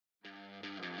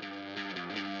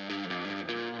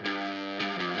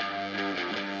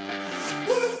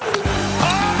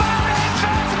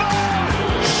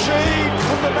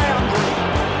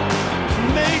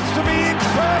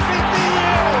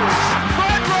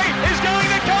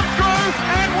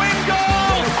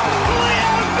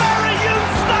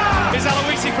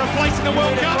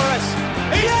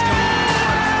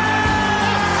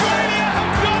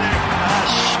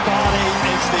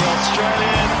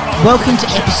Welcome to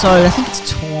episode, I think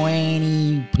it's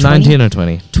 20... 19 or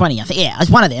 20? 20, I think. Yeah, it's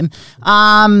one of them.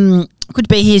 Good to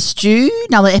be here, Stu.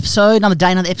 Another episode, another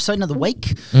day, another episode, another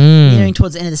week. Nearing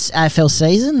towards the end of this AFL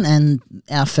season and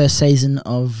our first season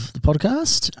of the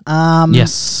podcast.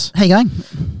 Yes. How you going?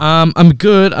 I'm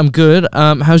good.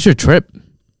 How's your trip?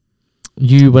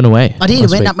 You went away. I did.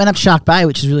 Went up Shark Bay,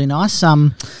 which is really nice.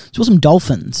 Saw some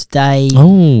dolphins.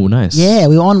 Oh, nice. Yeah,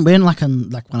 we're in like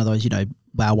one of those,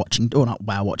 whale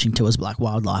watching tours, but like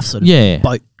wildlife sort of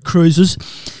boat cruises,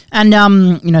 and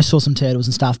saw some turtles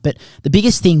and stuff. But the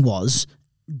biggest thing was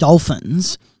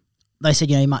dolphins. They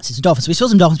said, you might see some dolphins. We saw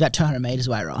some dolphins about 200 metres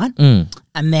away, right?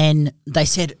 And then they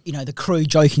said, the crew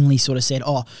jokingly sort of said,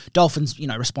 oh, dolphins,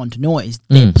 respond to noise.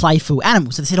 They're playful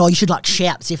animals. So they said, oh, you should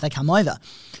shout to see if they come over.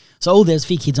 So there's a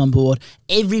few kids on board.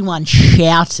 Everyone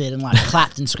shouted and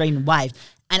clapped and screamed and waved.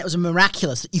 And it was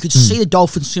miraculous. You could see the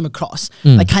dolphins swim across.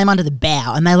 They came under the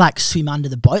bow and they swim under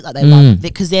the boat like they love it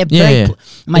because they're very and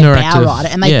they bow ride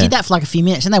it. And they did that for a few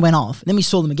minutes and they went off. And then we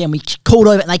saw them again. We called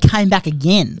over and they came back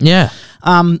again. Yeah.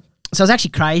 So it was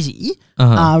actually crazy.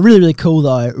 Really, really cool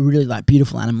though. Really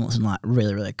beautiful animals and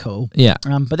really, really cool. Yeah.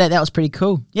 But that was pretty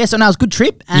cool. Yeah. So no, it was a good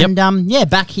trip and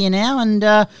back here now and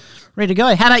ready to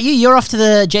go. How about you? You're off to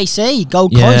the GC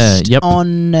Gold Coast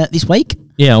on this week.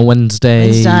 Yeah, on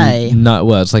Wednesday. No,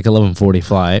 well, it's 11:40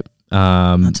 flight.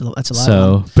 That's a lot.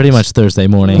 So pretty much Thursday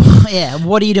morning. Yeah.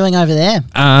 What are you doing over there?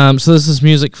 So this is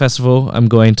music festival I'm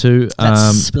going to.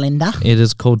 That's Splendor. It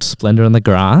is called Splendor on the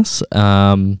Grass.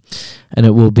 And it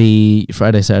will be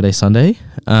Friday, Saturday, Sunday.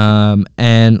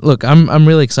 And look, I'm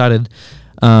really excited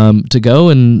to go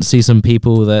and see some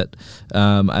people that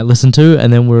I listen to,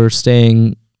 and then we're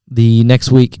staying the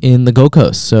next week in the Gold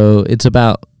Coast. So it's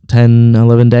about 10,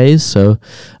 11 days, so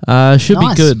should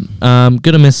be good.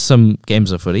 Gonna miss some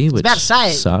games of footy, which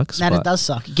sucks. It does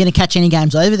suck. You gonna catch any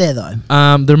games over there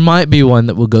though? There might be one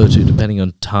that we'll go to depending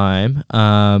on time,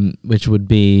 which would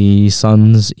be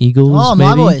Suns Eagles. Oh, maybe?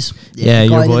 my boys. Yeah,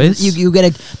 your boys. You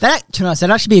get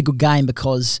that'd actually be a good game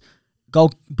because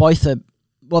both are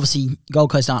obviously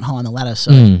Gold Coast aren't high on the ladder,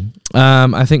 so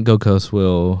I think Gold Coast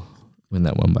will win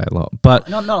that one by a lot, but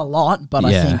not a lot, but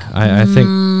yeah, I think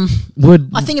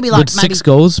I think it'd be would 6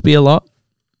 goals be a lot?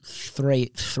 3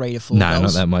 to 4 No, goals.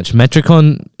 not that much.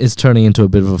 Metricon is turning into a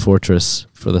bit of a fortress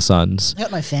for the Suns. They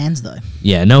got no fans though.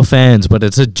 Yeah, no fans, but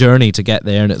it's a journey to get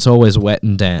there, and it's always wet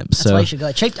and damp. That's why you should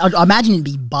go. Cheap. I imagine it'd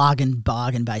be bargain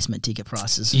basement ticket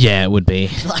prices. Yeah, it would be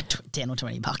like $10 or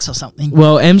 $20 or something.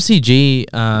 Well,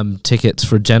 MCG tickets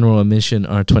for general admission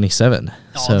are $27.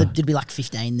 Oh, so it'd be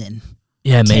 15 then.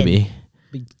 Yeah, 10.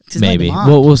 Maybe.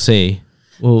 We'll see.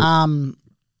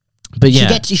 But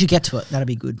yeah, you should get to it. That'd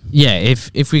be good. Yeah,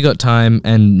 if we got time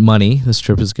and money, this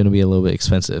trip is going to be a little bit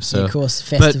expensive. So, yeah, of course,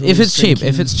 but if it's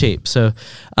cheap, so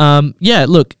yeah,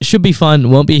 look, should be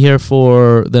fun. Won't be here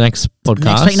for the next podcast.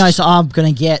 Next week, no. So I'm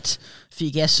going to get a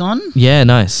few guests on. Yeah,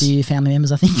 nice. A few family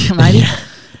members, I think, maybe.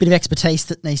 Bit of expertise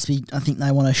that needs to be. I think they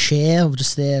want to share of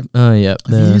just their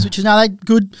views, which is they're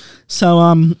good.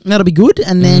 So that'll be good,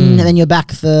 and then you're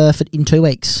back in 2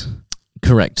 weeks.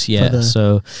 Correct. Yeah.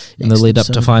 So in the lead up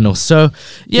to finals. So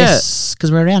yeah, yes,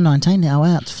 because we're around 19 now.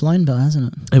 Wow, it's flown by,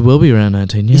 hasn't it? It will be around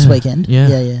 19. Yeah. This weekend.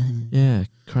 Yeah. Yeah.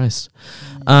 Christ.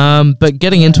 But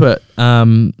getting into it.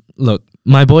 Look,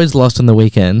 my boys lost on the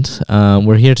weekend.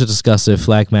 We're here to discuss if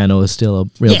Flagmantle is still a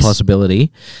real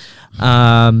possibility.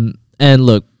 And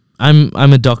look, I'm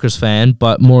a Dockers fan,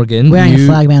 but Morgan, wearing a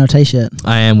Flagmantle t-shirt.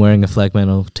 I am wearing a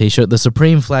Flagmantle t-shirt. The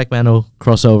Supreme Flagmantle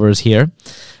crossover is here.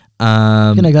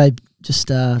 I'm gonna go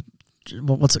just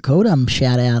what's it called?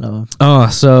 Shout out or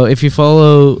so if you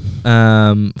follow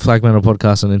Flagmantle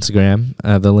Podcast on Instagram,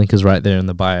 the link is right there in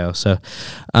the bio. So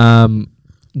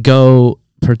go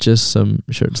purchase some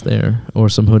shirts there, or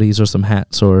some hoodies, or some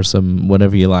hats, or some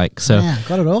whatever you like. So yeah,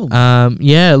 got it all.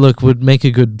 Yeah, look, would make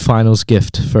a good finals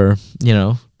gift for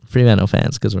Fremantle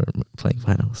fans because we're playing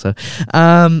finals. So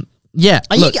yeah,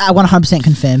 are you 100%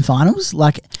 confirmed finals?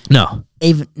 No.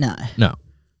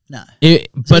 No.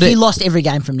 But if you lost every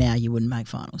game from now, you wouldn't make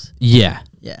finals. Yeah.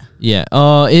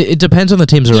 It depends on the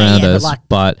teams around us,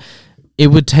 but it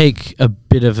would take a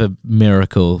bit of a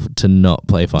miracle to not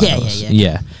play finals.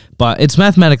 Yeah. But it's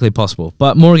mathematically possible.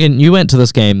 But Morgan, you went to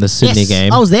this game, the Sydney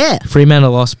game. I was there.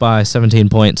 Fremantle lost by 17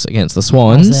 points against the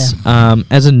Swans.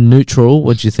 As a neutral,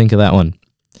 what do you think of that one?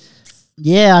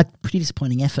 Yeah, pretty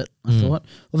disappointing effort, I thought.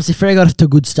 Obviously, Freo got off to a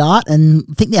good start, and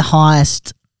I think their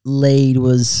highest lead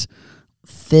was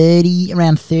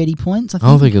around 30 points, I think.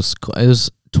 I don't think it was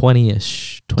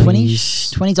 20-ish.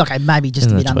 20s, okay, maybe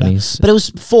just a bit under. 20s. But it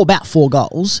was about 4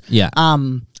 goals. Yeah.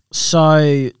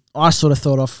 So I sort of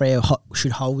thought Freo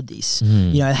should hold this.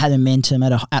 You know, it had momentum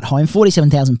at home.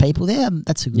 47,000 people there.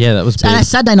 That's a good. Yeah, that was big. And a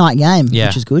Saturday night game,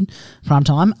 which is good. Prime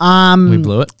time. We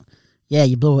blew it. Yeah,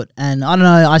 you blew it. And I don't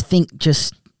know, I think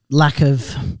just lack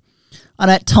of... I don't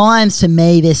know, at times, to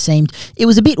me, it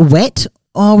was a bit wet.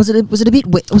 Oh, was it a bit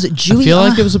wet? Was it dewy? I feel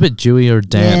like it was a bit dewy or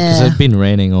damp because it'd been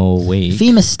raining all week. A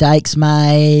few mistakes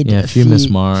made. Yeah, a few missed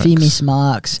marks. Few missed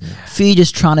marks. A few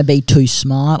just trying to be too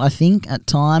smart, I think, at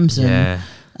times. And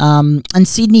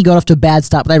Sydney got off to a bad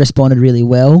start, but they responded really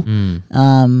well.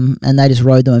 And they just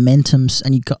rode the momentums,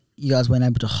 and you guys weren't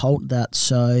able to halt that.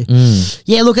 So,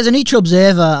 yeah, look, as a neutral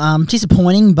observer,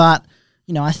 disappointing, but,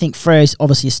 you know, I think Freo's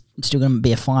obviously still going to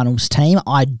be a finals team.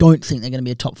 I don't think they're going to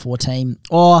be a top 4 team.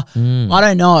 Or, I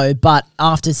don't know, but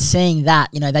after seeing that,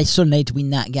 you know, they sort of need to win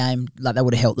that game. Like, that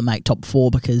would have helped them make top 4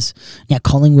 because, yeah,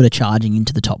 Collingwood are charging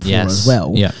into the top 4 as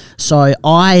well. Yeah. So,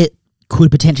 I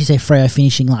could potentially see Freo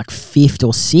finishing like 5th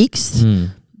or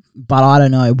 6th. But I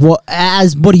don't know. What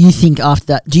do you think after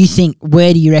that? Do you think,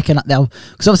 where do you reckon they'll...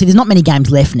 Because obviously there's not many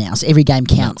games left now, so every game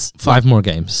counts. 5 more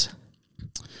games.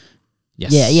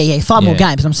 Yes. Yeah. 5 more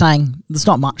games. I'm saying there's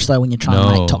not much, though, when you're trying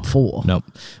to make top 4. No.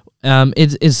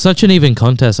 It's such an even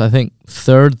contest. I think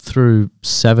 3rd through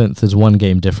 7th is 1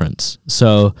 game difference.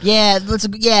 So... Yeah,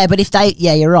 but if they...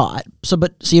 Yeah, you're right. So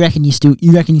you reckon you're still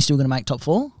going to make top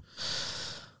 4?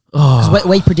 Because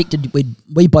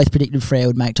we both predicted Freo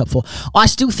would make top 4. I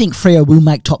still think Freo will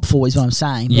make top 4 is what I'm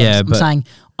saying. But I'm saying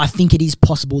I think it is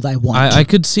possible they won't. I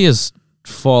could see us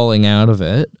falling out of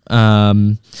it.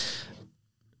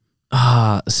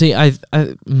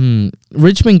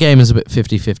 Richmond game is a bit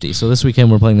 50-50. So this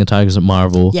weekend we're playing the Tigers at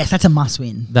Marvel. Yes, that's a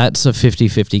must-win. That's a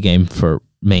 50-50 game for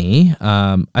me.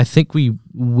 I think we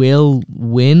will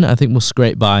win. I think we'll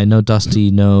scrape by. No Dusty,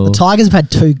 no... The Tigers have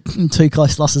had two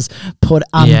close losses. Gold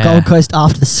Coast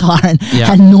after the siren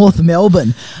and North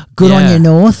Melbourne. Good on you,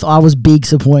 North. I was big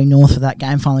supporting North for that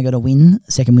game. Finally got a win.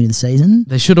 Second win of the season.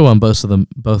 They should have won both of them,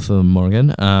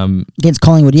 Morgan. Against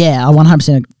Collingwood, yeah. I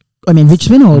 100%... I mean,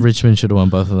 Richmond should have won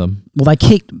both of them. Well, they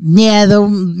kicked... Yeah,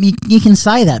 you can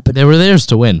say that, but... They were theirs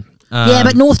to win.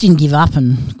 But North didn't give up,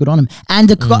 and good on them. And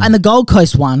the Gold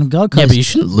Coast won. Yeah, but you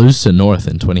shouldn't lose to North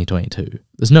in 2022.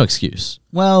 There's no excuse.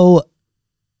 Well,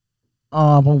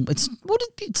 it's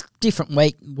different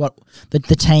week. What the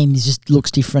team just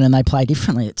looks different, and they play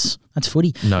differently. That's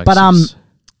footy. No excuse.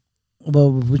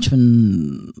 Well,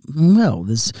 Richmond. Well,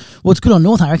 it's good on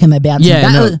North. I reckon they bounced.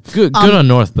 Yeah, good on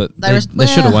North, but they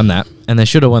should have won that, and they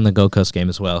should have won the Gold Coast game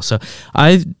as well. So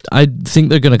I think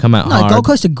they're going to come out hard. No, Gold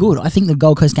Coast are good. I think the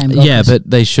Gold Coast game. But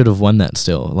they should have won that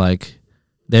still. Like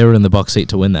they were in the box seat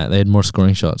to win that. They had more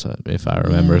scoring shots, if I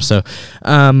remember. So,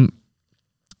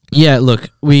 look,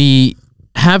 we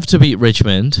have to beat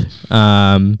Richmond.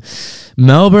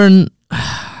 Melbourne.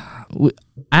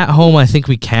 At home, I think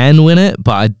we can win it,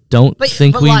 but I don't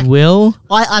think we will.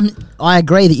 I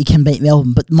agree that you can beat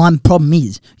Melbourne, but my problem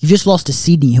is you've just lost to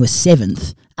Sydney, who are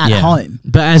 7th at home.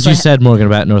 But as you said, Morgan,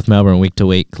 about North Melbourne week to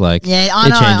week, it changes.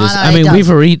 I mean, we've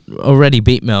already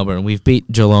beat Melbourne. We've beat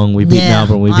Geelong. We beat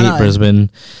Melbourne. We beat Brisbane.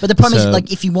 But the problem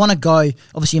is, if you want to go,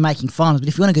 obviously you're making finals, but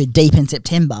if you want to go deep in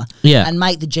September and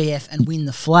make the GF and win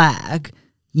the flag,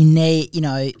 you need,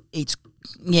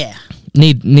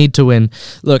 Need to win.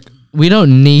 Look, we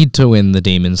don't need to win the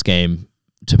Demons game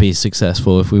to be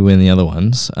successful if we win the other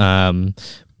ones.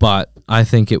 But I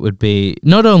think it would be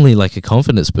not only like a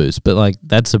confidence boost, but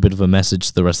that's a bit of a message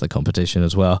to the rest of the competition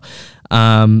as well.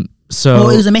 It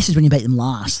was a message when you beat them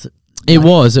last. It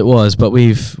was, but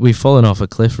we've fallen off a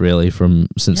cliff really from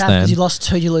since then. You lost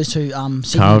two. You lose to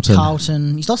Sydney,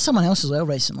 Carlton. You lost someone else as well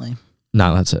recently.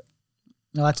 No, that's it.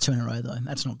 No, that's 2 in a row though.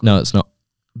 That's not good. No, it's not.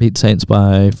 Beat Saints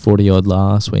by 40 odd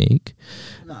last week.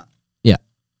 No. Yeah.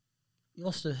 You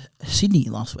lost to Sydney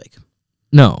last week.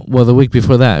 No, well, the week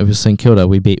before that, it was St Kilda.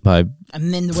 We beat by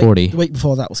 40. The week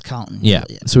before that was Carlton. Yeah.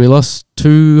 So we lost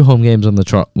 2 home games on the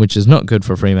trot, which is not good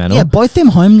for Fremantle. Yeah, both them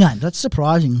home games. That's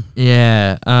surprising.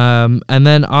 Yeah. And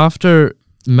then after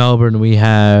Melbourne, we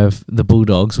have the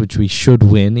Bulldogs, which we should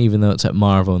win, even though it's at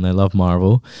Marvel, and they love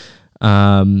Marvel.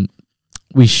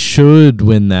 We should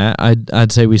win that.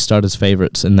 I'd say we start as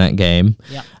favourites in that game.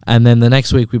 Yeah. And then the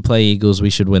next week we play Eagles, we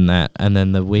should win that. And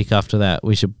then the week after that,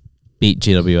 we should beat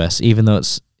GWS, even though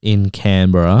it's in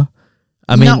Canberra.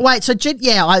 I think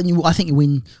you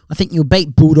win. I think you'll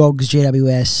beat Bulldogs,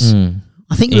 GWS.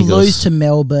 I think you'll lose to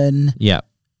Melbourne. Yeah.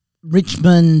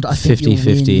 Richmond, I think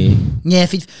 50-50. Yeah,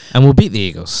 and we'll beat the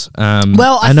Eagles.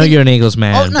 I know you're an Eagles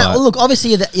man. Look, obviously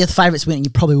you're the favourites winning.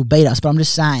 You probably will beat us, but I'm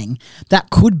just saying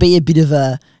that could be a bit of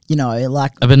a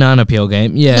like a banana peel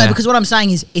game. Yeah. No, because what I'm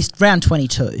saying is it's round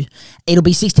 22. It'll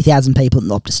be 60,000 people in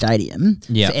the Optus Stadium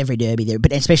for every derby there,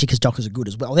 but especially because Dockers are good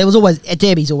as well. There was always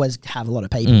derbies always have a lot of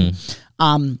people.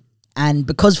 And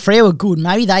because Freo are good,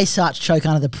 maybe they start to choke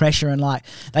under the pressure and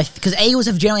because Eagles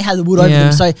have generally had the wood over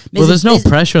them. So there's no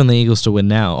pressure on the Eagles to win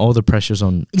now. All the pressure's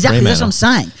on exactly. That's Fremantle. what I'm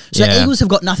saying. So the Eagles have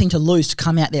got nothing to lose to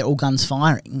come out there all guns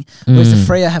firing, whereas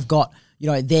the Freo have got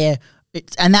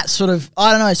and that's sort of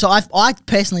I don't know. So I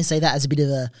personally see that as a bit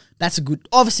of that's a good.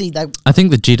 Obviously, I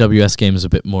think the GWS game is a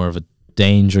bit more of a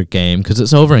danger game because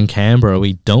it's over in Canberra.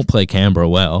 We don't play Canberra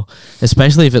well,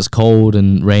 especially if it's cold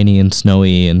and rainy and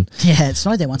snowy and it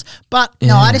snowed there once. But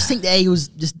no, I just think the Eagles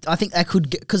I think they could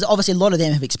because obviously a lot of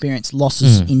them have experienced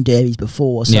losses in derbies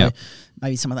before, so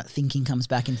maybe some of that thinking comes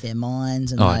back into their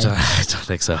minds. And I don't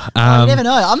think so. I never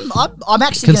know. I'm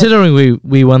actually considering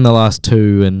we won the last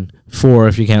 2 and 4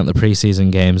 if you count the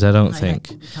preseason games. I don't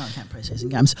think you can't count preseason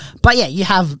games. But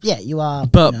you are.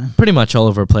 But pretty much all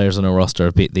of our players on our roster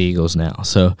have beat the Eagles now.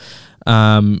 So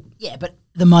but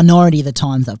the minority of the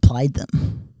times they've played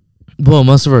them. Well,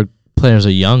 most of our players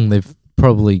are young. They've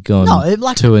probably gone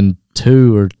 2 and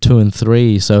 2 or 2 and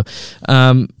 3. So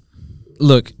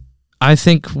look, I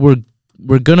think we're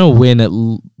gonna win at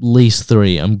least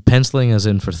 3. I'm penciling us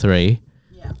in for 3.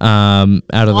 Out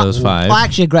of those 5. I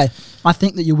actually agree. I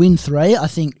think that you win 3. I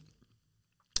think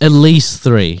at least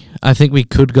 3. I think we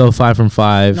could go 5 from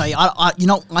 5.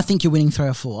 No, I think you're winning 3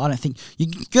 or 4. I don't think you're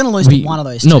going to lose to one of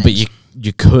those teams. No, but you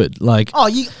could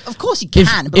of course you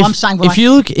can. But I'm saying if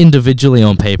you look individually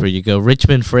on paper, you go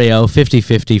Richmond, Freo,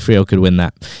 50-50. Freo could win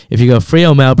that. If you go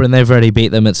Freo, Melbourne, they've already beat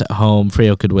them. It's at home.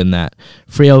 Freo could win that.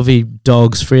 Freo v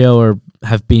Dogs. Freo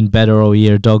have been better all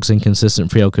year. Dogs inconsistent.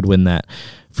 Freo could win that.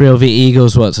 Freo v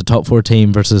Eagles, it's a top 4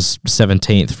 team versus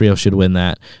 17th. Freo should win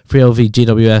that. Freo v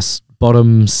GWS,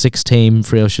 bottom 6 team.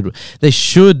 They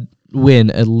should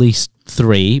win at least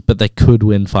 3, but they could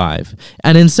win 5.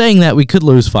 And in saying that, we could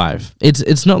lose 5.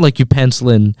 It's not like you pencil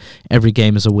in every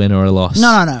game as a win or a loss.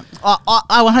 No.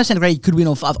 I 100% agree you could win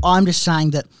all 5. I'm just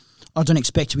saying that I don't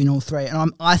expect to win all 3.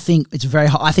 And I think it's very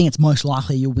high. I think it's most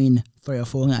likely you'll win 3 or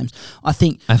 4 games. I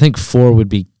think 4 would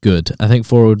be good. I think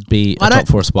 4 would be a top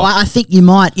 4 spot. I think you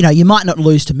might not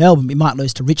lose to Melbourne. You might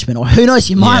lose to Richmond, or who knows?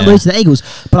 You might lose to the Eagles.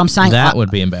 But I'm saying that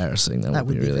would be embarrassing. That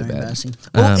would be really bad. Embarrassing.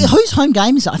 Well, whose home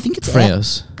game is it? I think it's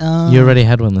Freo's. You already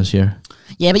had one this year.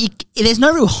 Yeah, but there's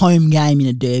no real home game in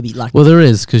a derby. Well, there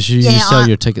is because you sell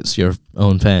your tickets to your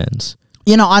own fans.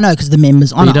 I know because the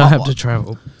members. You don't have to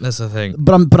travel. That's the thing.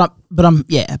 Well,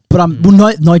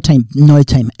 no team.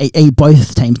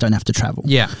 Both teams don't have to travel.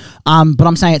 Yeah. But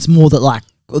I'm saying it's more that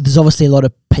there's obviously a lot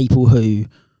of people who,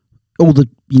 all the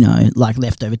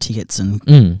leftover tickets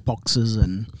and boxes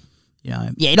and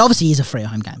it obviously is a free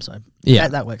home game. So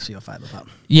that works for your favour. But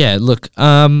yeah, look,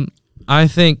 I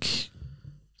think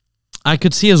I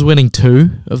could see us winning 2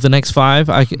 of the next 5.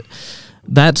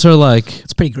 That's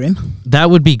it's pretty grim. That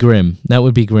would be grim. That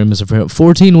would be grim as a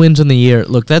 14 wins in the year.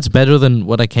 Look, that's better than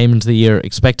what I came into the year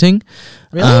expecting.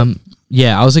 Really?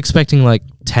 Yeah, I was expecting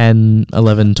 10,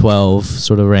 11, 12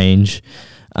 sort of range.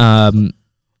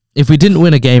 If we didn't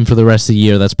win a game for the rest of the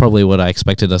year, that's probably what I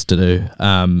expected us to do.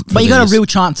 But you got a real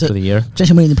chance for the year,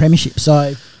 especially winning the premiership.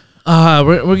 So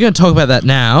we're going to talk about that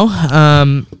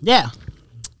now. Yeah.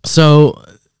 So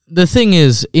the thing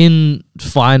is, in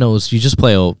finals, you just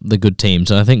play all the good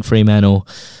teams. And I think Fremantle,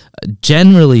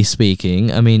 generally speaking,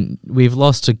 I mean, we've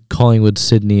lost to Collingwood,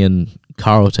 Sydney, and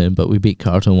Carlton, but we beat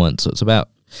Carlton once, so it's about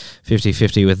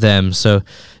 50-50 with them. So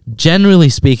generally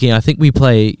speaking, I think we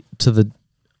play to the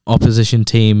opposition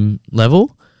team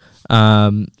level.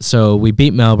 So we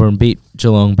beat Melbourne, beat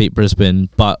Geelong, beat Brisbane,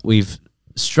 but we've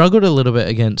struggled a little bit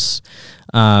against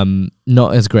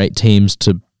not as great teams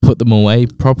to put them away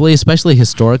properly, especially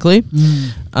historically.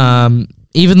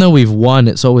 Even though we've won,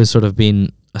 it's always sort of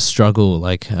been a struggle.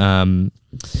 Earlier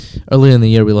in the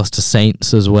year, we lost to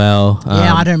Saints as well.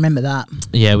 I don't remember that.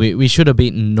 Yeah, we should have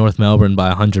beaten North Melbourne by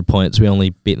 100 points. We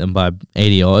only beat them by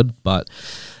 80 odd, but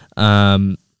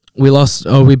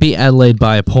we beat Adelaide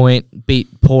by a point,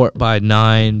 beat Port by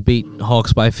 9, beat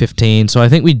Hawks by 15. So I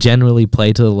think we generally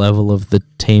play to the level of the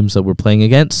teams that we're playing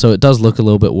against. So it does look a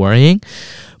little bit worrying.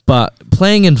 But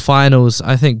playing in finals,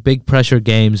 I think big pressure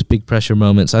games, big pressure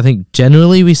moments, I think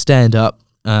generally we stand up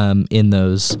in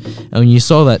those. And you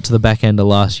saw that to the back end of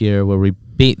last year where we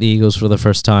beat the Eagles for the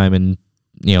first time in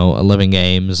 11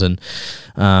 games, and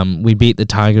we beat the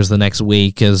Tigers the next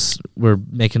week as we're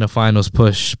making a finals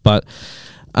push. But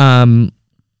I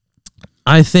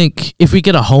think if we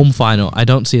get a home final, I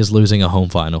don't see us losing a home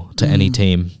final to any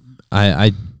team.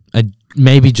 I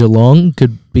maybe Geelong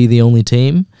could be the only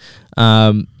team.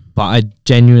 But but I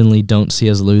genuinely don't see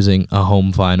us losing a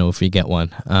home final if we get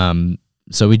one.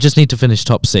 So we just need to finish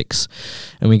top 6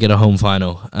 and we get a home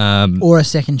final. Or a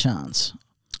second chance.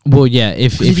 Well, yeah.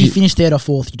 If you finish 3rd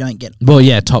or 4th, you don't get... Well,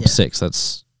 yeah, top 6.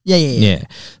 That's... Yeah.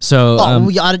 So...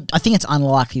 I think it's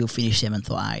unlikely you'll finish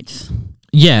 7th or 8th.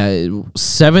 Yeah,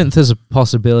 7th is a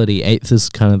possibility. 8th is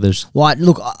kind of... There's... Well,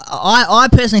 look, I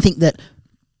personally think that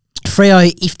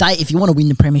Freo, if you want to win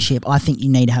the premiership, I think you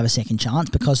need to have a second chance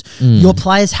because your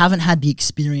players haven't had the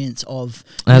experience of...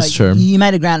 That's true. You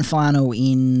made a grand final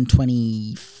in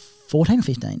 2014 or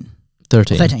 15?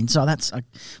 13. So that's... I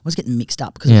was getting mixed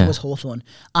up because it was Hawthorn.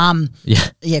 Yeah,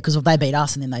 because they beat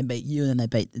us and then they beat you and then they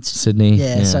beat... Sydney.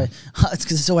 Yeah, so it's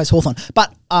because it's always Hawthorn.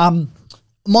 But...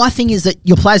 my thing is that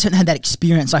your players haven't had that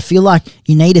experience. I feel like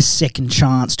you need a second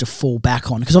chance to fall back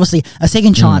on because obviously a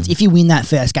second chance, if you win that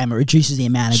first game, it reduces the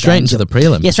amount of straight games. into the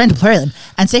prelim. Yeah, straight into the prelim.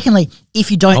 And secondly, if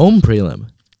you don't home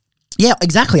prelim. Yeah,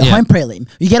 exactly. A home prelim.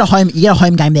 You get a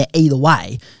home game there either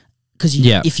way because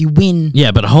if you win,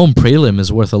 yeah, but a home prelim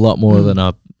is worth a lot more than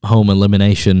a home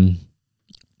elimination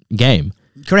game.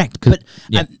 Correct, but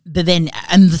then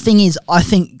the thing is, I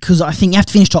think you have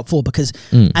to finish top 4 because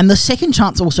and the second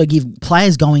chance also give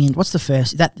players going in. What's the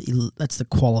first? That's the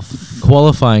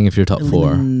qualifying if you're top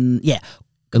 4. Yeah,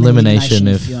 elimination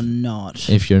if you're not.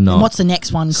 And what's the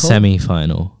next one called?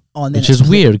 Semi-final, which is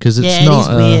weird because it's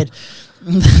not. It is weird.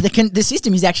 The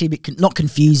system is actually a bit not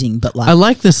confusing, but like I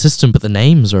like the system, but the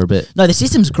names are a bit. No, the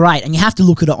system's great, and you have to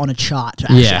look at it on a chart to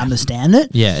actually understand it.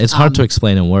 Yeah, it's hard to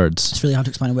explain in words. It's really hard to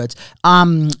explain in words.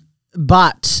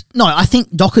 But no, I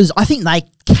think Dockers. I think they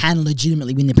can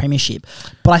legitimately win the premiership,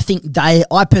 but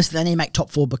I personally need to make top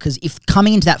 4 because if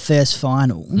coming into that first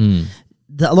final.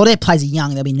 A lot of their players are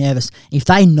young; they'll be nervous. If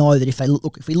they know that if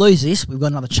we lose this, we've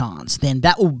got another chance, then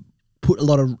that will put a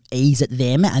lot of ease at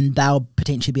them, and they'll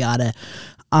potentially be able to,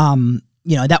 and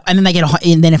then they get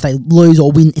and then if they lose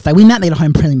or win, if they win that, they get a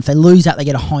home prelim. If they lose that, they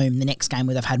get a home the next game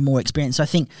where they've had more experience. So I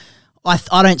think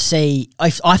I don't see.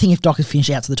 I think if Dockers finish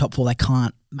out to the top 4, they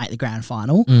can't make the grand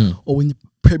final or win the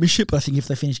premiership. But I think if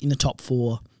they finish in the top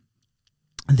 4,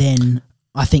 then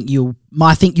I think you'll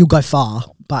go far.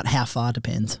 But how far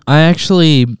depends. I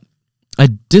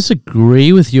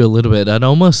disagree with you a little bit. I'd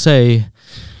almost say.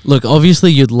 Look,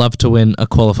 obviously you'd love to win a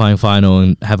qualifying final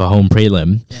and have a home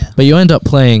prelim, but you end up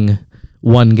playing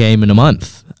one game in a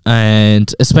month.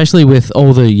 And especially with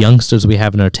all the youngsters we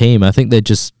have in our team, I think they'd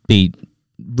just be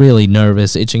really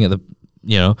nervous, itching at the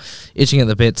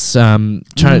bits, trying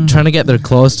to get their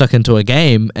claws stuck into a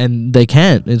game, and they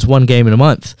can't. It's one game in a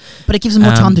month. But it gives them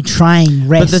more time to train,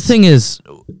 rest. But the thing is,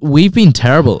 we've been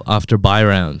terrible after bye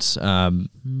rounds,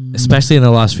 especially in the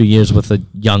last few years with the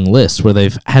young list where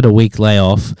they've had a week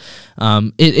layoff.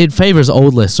 It favours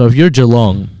old lists. So if you're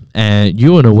Geelong and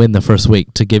you want to win the first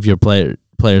week to give your players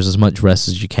as much rest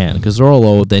as you can because they're all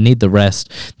old, they need the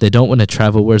rest, they don't want to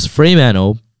travel. Whereas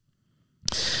Fremantle,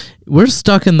 we're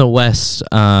stuck in the West,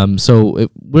 so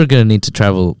we're going to need to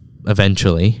travel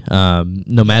eventually,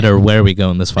 no matter where we go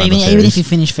in this final series. Even if you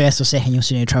finish first or second, you'll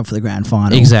still need to travel for the grand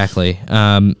final. Exactly.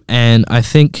 And I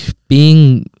think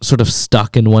being sort of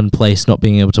stuck in one place, not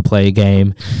being able to play a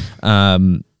game,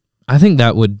 I think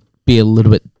that would be a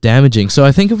little bit damaging. So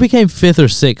I think if we came 5th or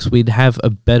 6th, we'd have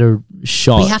a better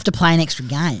shot. We have to play an extra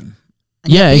game.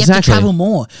 And exactly. You have to travel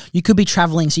more. You could be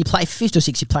travelling, so you play 5th or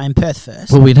 6th, you play in Perth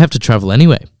first. Well, we'd have to travel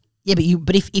anyway. Yeah,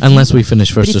 but if unless we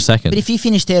finish 1st or 2nd. But if you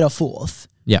finish 3rd or 4th,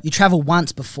 you travel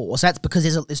once before, so that's because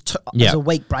there's a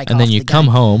week break. And then you come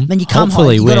home. Then you come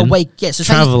hopefully home. You got a week. Yeah, so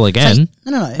travel again.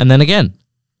 No. And then again.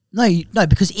 No,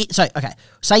 because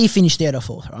say you finish 3rd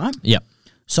or 4th, right? Yep.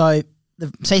 So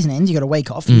the season ends. You got a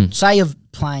week off. Say you're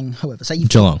playing whoever. Say you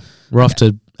Geelong. We're off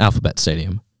to Alphabet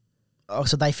Stadium. Oh,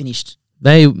 so they finished.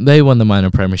 They won the minor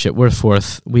premiership. We're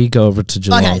 4th. We go over to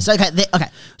Geelong. Okay. So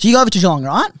you go over to Geelong,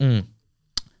 right?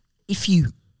 If you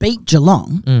beat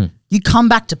Geelong, you come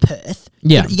back to Perth.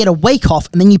 Yeah. You get a week off,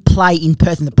 and then you play in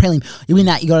Perth in the prelim. You win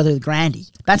that, you got to do the Grandy.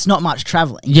 That's not much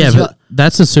travelling. Yeah, but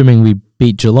that's assuming we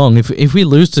beat Geelong. If we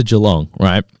lose to Geelong,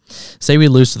 right? Say we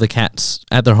lose to the Cats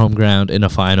at their home ground in a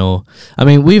final. I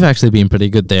mean, we've actually been pretty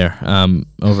good there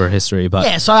over history, but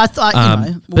yeah. So I thought,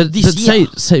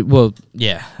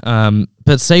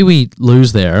 but say we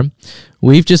lose there,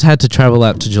 we've just had to travel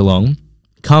out to Geelong,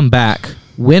 come back,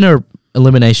 win our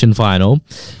elimination final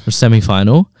or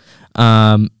semi-final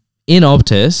in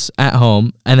Optus at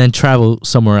home, and then travel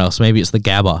somewhere else. Maybe it's the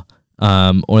Gabba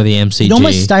or the MCG. You'd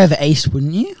almost stay over East,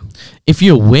 wouldn't you? If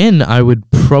you win, I would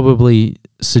probably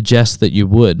suggest that you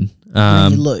would.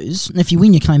 And you lose. And if you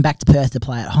win, you're coming back to Perth to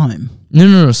play at home.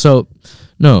 No. So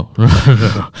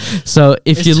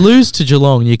if you lose to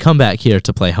Geelong, you come back here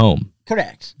to play home.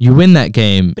 Correct. You win that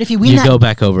game, but if you win go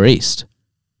back over east.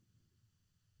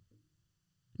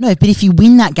 No, but if you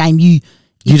win that game, you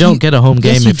don't get a home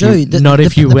game if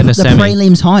you win a semi. The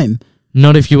prelims home.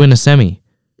 Not if you win a semi.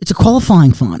 It's a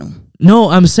qualifying final. No,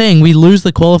 I'm saying we lose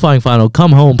the qualifying final,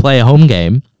 come home, play a home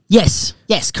game. Yes,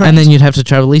 correct. And then you'd have to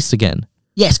travel east again.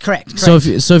 Yes, correct. So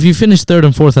if you finish third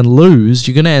and fourth and lose,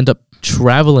 you're going to end up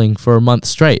traveling for a month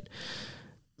straight.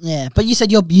 Yeah, but you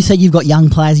said you've got young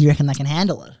players. You reckon they can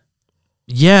handle it?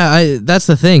 Yeah, that's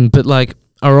the thing. But like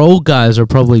our old guys are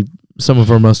probably some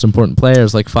of our most important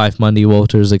players, like Fife, Mundy,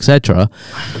 Walters, etc.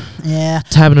 Yeah,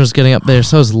 Taberner's getting up there.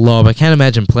 So is Lob. I can't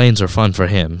imagine planes are fun for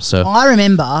him. So I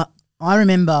remember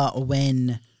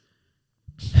when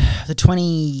the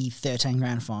 2013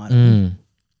 grand final.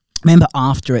 Remember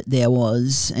after it, there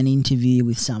was an interview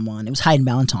with someone. It was Hayden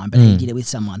Ballantyne, but he did it with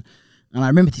someone. And I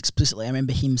remember it explicitly. I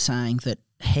remember him saying that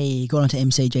he got onto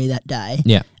MCG that day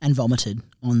and vomited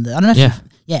on the... I don't know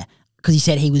if... because he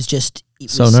said he was just...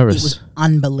 nervous. It was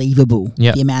unbelievable,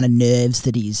 the amount of nerves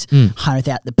that he's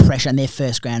without the pressure in their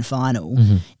first grand final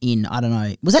in, I don't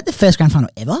know... Was that the first grand final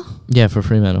ever? Yeah, for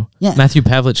Fremantle. Yeah. Matthew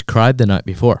Pavlich cried the night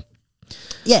before.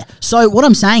 Yeah. So what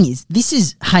I'm saying is, this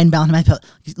is Hayden Ballantyne.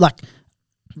 Like...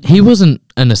 He wasn't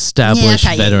an established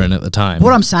veteran at the time.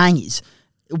 What I'm saying is,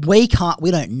 we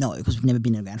don't know because we've never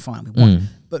been in a grand final. We won,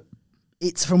 but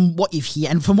it's from what you've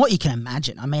heard and from what you can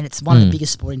imagine. I mean, it's one of the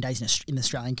biggest sporting days in the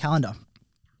Australian calendar.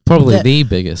 Probably the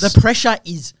biggest. The pressure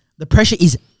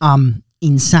is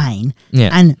insane. Yeah,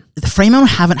 and the Fremantle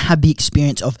haven't had the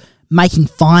experience of making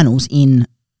finals in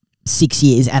 6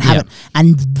 years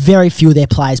and very few of their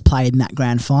players played in that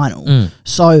grand final.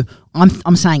 So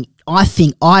I'm saying I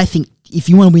think if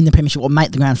you want to win the premiership or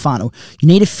make the grand final, you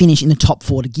need to finish in the top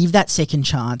 4 to give that second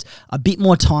chance a bit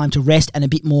more time to rest and a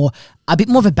bit more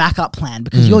of a backup plan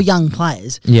because you're young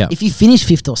players. Yeah. If you finish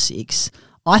 5th or 6th,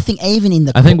 I think even in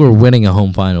the... I think we're winning a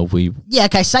home final. Say you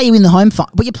win the home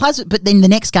final. But your players, but then the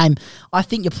next game, I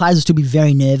think your players will still be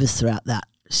very nervous throughout that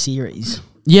series.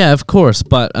 Yeah, of course,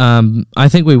 but I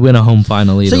think we win a home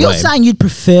final either way. So you're saying you'd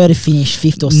prefer to finish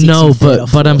 5th or 6th? No,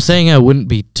 but I'm saying I wouldn't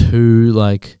be too,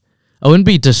 I wouldn't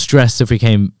be distressed if we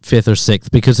came 5th or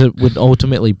 6th because it would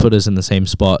ultimately put us in the same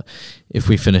spot if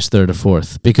we finish 3rd or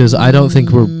 4th because I don't think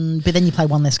we're... But then you play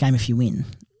one less game if you win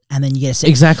and then you get a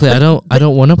second. Exactly. I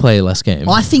don't want to play less games.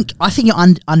 I think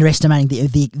you're underestimating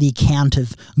the account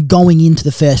of going into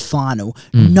the first final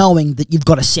knowing that you've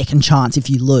got a second chance if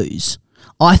you lose.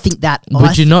 I think that...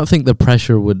 Would you not think the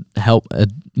pressure would help a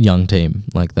young team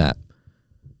like that?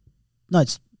 No,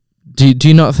 it's... Do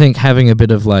you not think having a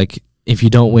bit of if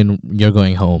you don't win, you're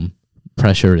going home,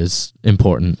 pressure is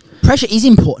important? Pressure is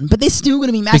important, but there's still going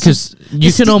to be massive... Because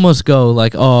you can almost go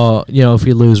if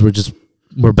we lose,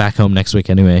 we're back home next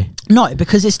week anyway. No,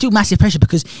 because there's still massive pressure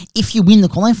because if you win the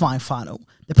qualifying final,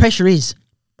 the pressure is,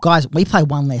 guys, we play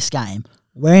one less game.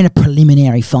 We're in a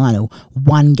preliminary final,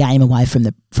 one game away from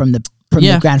the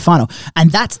grand final.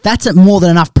 And that's more than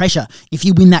enough pressure if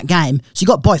you win that game. So you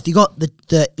got both. You got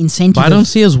the incentive. But I don't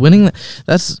see us winning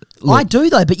that. I do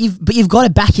though, but you've got to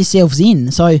back yourselves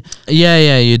in. So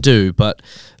yeah, you do. But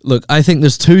look, I think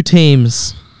there's 2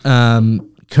 teams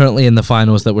currently in the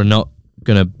finals that we're not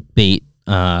gonna beat.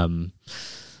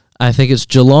 I think it's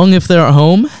Geelong if they're at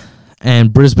home,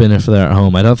 and Brisbane if they're at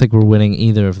home. I don't think we're winning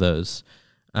either of those.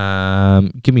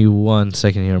 Give me 1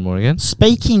 second here, Morgan.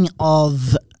 Speaking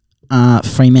of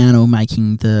Fremantle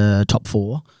making the top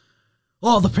 4,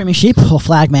 the premiership or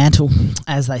Flagmantle,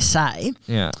 as they say.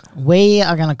 Yeah, we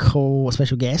are going to call a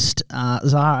special guest,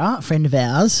 Zara, a friend of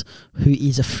ours, who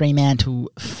is a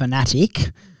Fremantle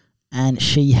fanatic, and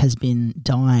she has been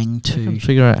dying to... I can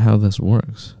figure out how this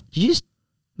works. Did you just...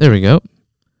 There we go.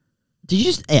 Did you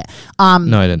just... Yeah.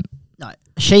 No, I didn't. No.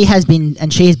 She has been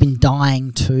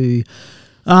dying to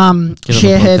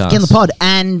share her... Get on the pod.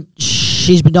 And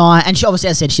she's been dying... And she obviously,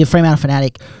 as I said, she's a Fremantle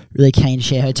fanatic, really keen to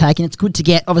share her take. And it's good to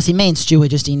get... Obviously, me and Stu are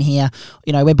just in here.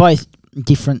 You know, we're both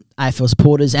different AFL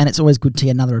supporters, and it's always good to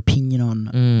get another opinion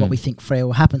on what we think Freo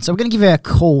will happen. So we're going to give her a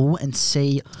call and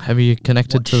see... Have you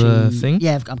connected to the thing?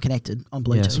 Yeah, I'm connected on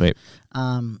Bluetooth. Yeah, sweet.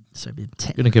 So a bit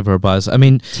going to give her a buzz. I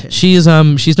mean, she's not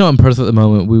in Perth at the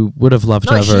moment. We would have loved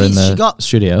to have her in the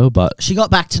studio, but she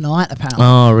got back tonight apparently.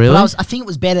 Oh, really? But I think it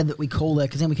was better that we call her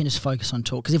because then we can just focus on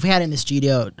talk. Because if we had her in the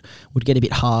studio, it would get a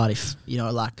bit hard. If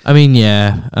I mean,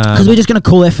 yeah, because we're just going to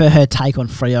call her for her take on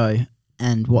Freo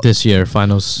and what this year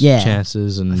finals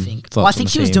chances and I think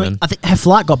she was doing. I think her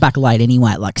flight got back late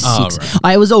anyway, at 6.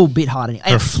 Right. It was all a bit hard.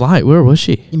 Her flight, where was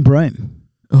she? In Broome.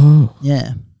 Oh,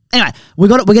 yeah. Anyway,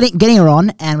 we're getting her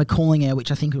on, and we're calling her,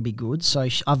 which I think will be good. So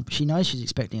she knows she's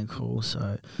expecting a call.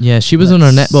 So yeah, she was on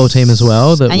our netball team as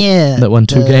well. That won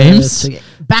 2 games.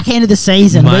 Back end of the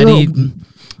season.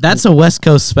 That's a West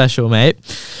Coast special, mate.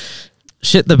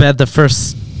 Shit the bed the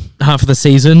first half of the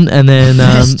season, and then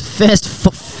first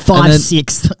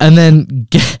 5/6, and then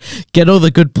get all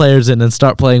the good players in and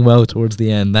start playing well towards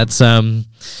the end. That's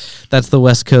the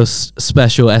West Coast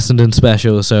special, Essendon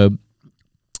special. So,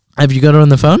 have you got her on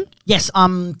the phone? Yes,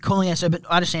 I'm calling her. So, but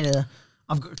I just need to.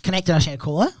 I've connected. I just need to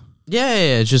call her.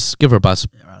 Yeah. Just give her a buzz.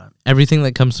 Yeah, right. Everything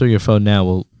that comes through your phone now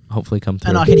will hopefully come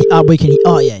through. And we can.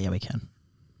 Oh yeah, we can.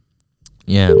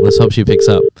 Yeah, let's hope she picks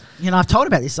up. I've told her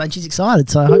about this, and she's excited.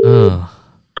 So I hope.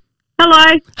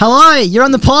 Hello, you're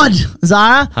on the pod,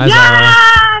 Zara.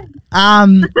 Hi,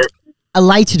 Zara.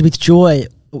 Elated with joy,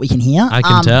 what we can hear. I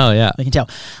can tell, yeah. We can tell.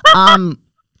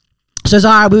 So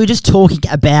Zara, we were just talking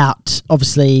about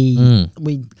obviously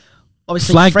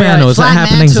Flagmantle. Is that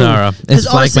happening, Zara? It's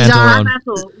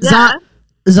Flagmantle. Yeah.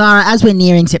 Zara, as we're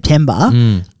nearing September,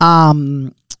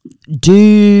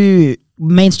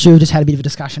 me and Stu just had a bit of a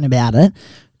discussion about it.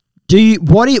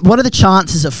 What are the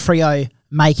chances of Freo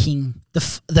making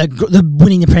the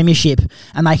winning the premiership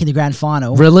and making the grand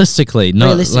final? Realistically,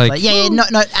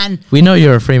 and we know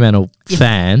you're a Fremantle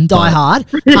fan, die hard.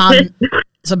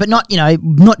 But not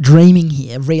dreaming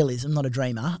here, realism, not a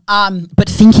dreamer. But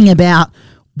thinking about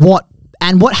what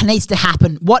needs to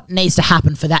happen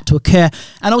for that to occur,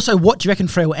 and also what do you reckon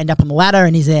Freo will end up on the ladder?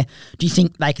 And do you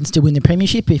think they can still win the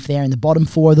premiership if they're in the bottom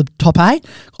 4 of the top 8?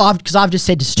 Because I've just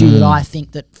said to Stu that I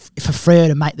think that for Freo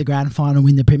to make the grand final and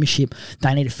win the premiership,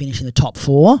 they need to finish in the top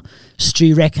 4.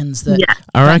 Stu reckons that. Yeah,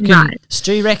 I reckon. Right.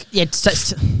 Stu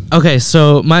reckons. Okay,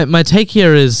 so my take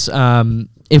here is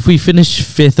if we finish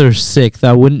 5th or 6th,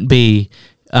 I wouldn't be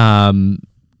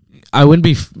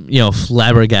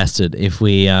flabbergasted if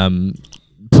we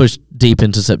push deep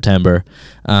into September,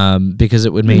 because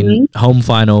it would mean home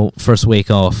final, first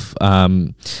week off,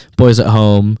 boys at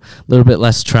home, a little bit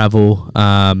less travel,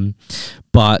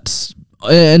 but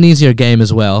an easier game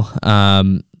as well.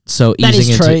 So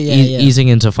easing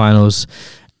into finals.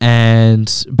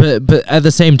 But at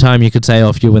the same time, you could say,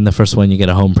 if you win the first one, you get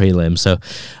a home prelim. So,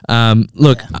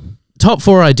 top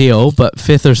 4 ideal, but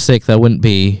 5th or 6th, I wouldn't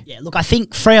be. Yeah, look, I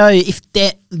think Freo, if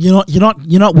you're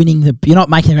not winning you're not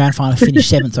making the grand final, finish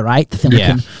 7th or 8th, then we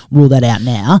can rule that out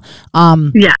now.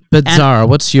 But Zara,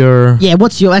 what's your? Yeah,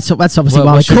 that's obviously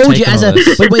why we called you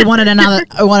we wanted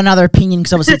another opinion,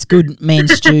 because obviously it's good. Me and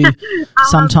Stu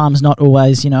sometimes not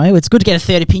always. It's good to get a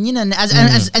third opinion, and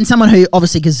as someone who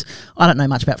obviously, because I don't know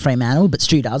much about Fremantle, but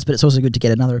Stu does, but it's also good to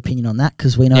get another opinion on that,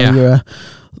 because we know you're a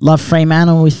love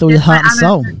Fremantle with all your heart and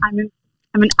soul.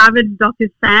 I'm an avid Dockers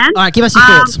fan. All right, give us your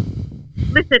thoughts.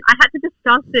 Listen, I had to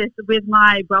discuss this with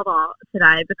my brother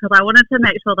today because I wanted to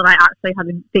make sure that I actually have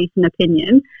a decent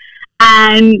opinion.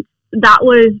 And that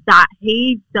was that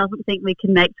he doesn't think we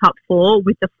can make top 4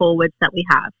 with the forwards that we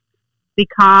have. We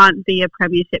can't be a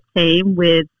premiership team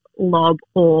with Lob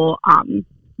or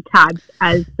Tabs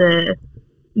as the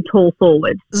tall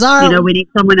forwards. Zara, we need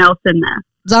someone else in there.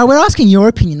 Zara, we're asking your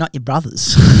opinion, not your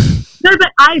brother's. No,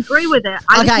 but I agree with it.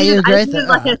 You agree with it?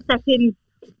 A second.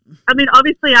 I mean,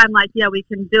 obviously, I'm like, yeah, we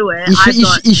can do it.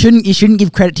 You shouldn't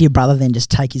give credit to your brother, then just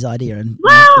take his idea and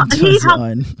he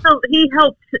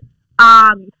helped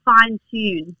fine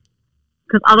tune,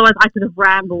 because otherwise I could have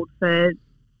rambled for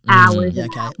hours.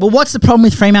 Okay. Well, what's the problem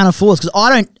with Fremantle forwards? Because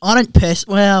I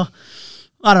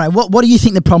don't know. What do you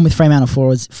think the problem with Fremantle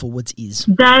forwards is?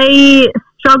 They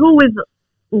struggle with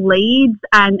leads,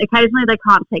 and occasionally they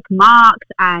can't take marks,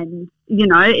 and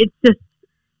it's just,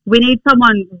 we need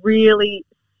someone really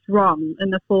strong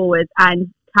in the forwards,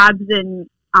 and Tabs and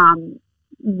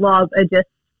Lob are just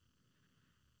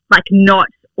not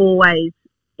always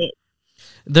it.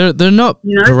 They're not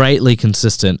greatly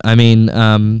consistent. I mean,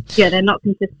 they're not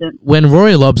consistent. When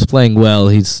Rory Lobb's playing well,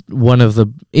 he's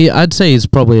I'd say he's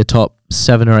probably a top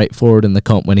 7 or 8 forward in the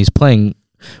comp. When he's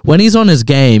on his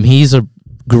game, he's a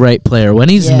great player. When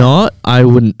he's not, I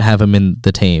wouldn't have him in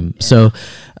the team. So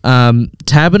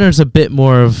Taberner's a bit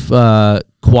more of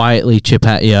quietly chip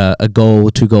at you a goal,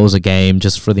 2 goals a game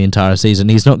just for the entire season.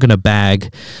 He's not going to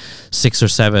bag 6 or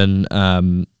 7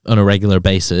 on a regular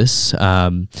basis.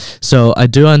 So I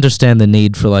do understand the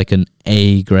need for an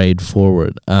A grade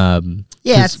forward.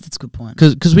 That's a good point.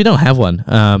 Because we don't have one.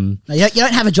 No, you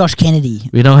don't have a Josh Kennedy.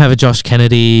 We don't have a Josh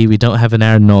Kennedy. We don't have an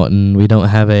Aaron Norton. We don't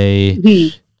have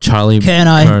a Charlie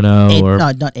Curnow.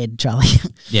 No, not Ed, Charlie.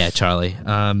 Yeah, Charlie.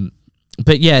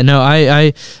 But yeah, no,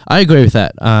 I agree with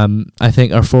that. I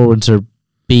think our forwards are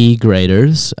B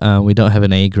graders. We don't have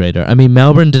an A grader. I mean,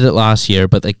 Melbourne did it last year,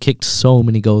 but they kicked so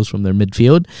many goals from their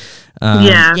midfield.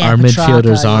 Our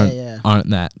midfielders aren't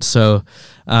that. So,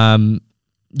 I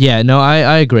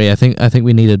agree. I think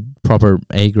we need a proper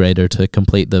A grader to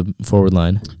complete the forward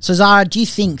line. So Zara, do you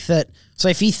think that? So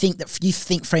if you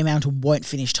think Fremantle won't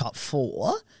finish top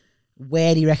 4,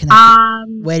 where do you reckon?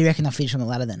 Where do you reckon they'll finish on the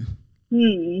ladder then?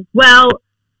 Well,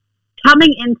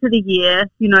 coming into the year,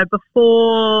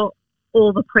 before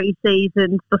all the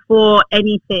pre-seasons, before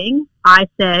anything, I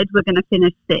said we're going to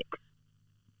finish 6th.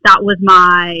 That was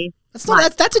my that's a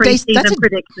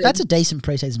decent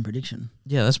pre-season prediction.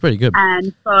 Yeah, that's pretty good.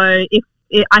 And so I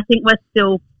think we're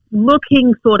still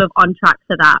looking sort of on track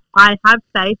for that. I have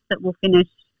faith that we'll finish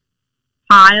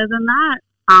higher than that,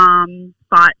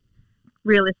 but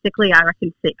realistically, I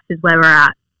reckon 6 is where we're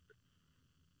at.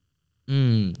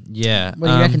 Yeah. What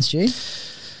do you reckon, Stu?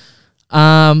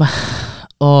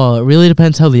 It really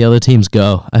depends how the other teams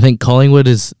go. I think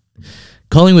Collingwood's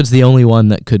the only one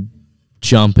that could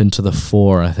jump into the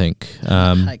 4, I think.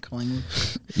 I hate Collingwood.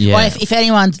 Yeah. Well, if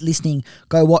anyone's listening,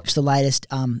 go watch the latest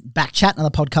Back Chat, another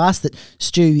podcast that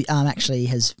Stu actually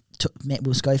has met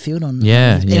Will Schofield on.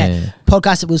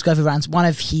 Podcast that Will Schofield runs. One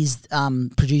of his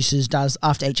producers does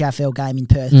after each AFL game in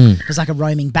Perth. It's like a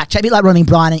roaming back chat, a bit like roaming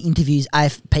Brian and interviews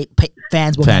fans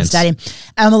walking around the stadium.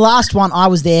 And on the last one, I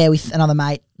was there with another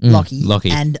mate, Lockie,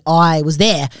 and I was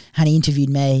there, and he interviewed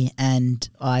me, and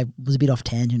I was a bit off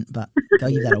tangent, but go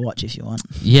give that a watch if you want.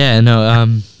 Yeah,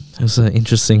 no, it was an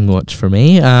interesting watch for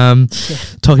me.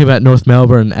 Talking about North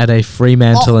Melbourne at a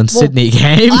Fremantle and Sydney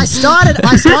game. I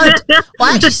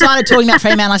actually started talking about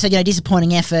Fremantle. I said,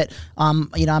 disappointing effort.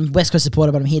 I'm West Coast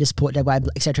supporter, but I'm here to support Dead Wave,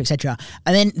 etc., etc.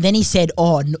 And then he said,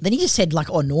 then he just said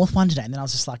North won today, and then I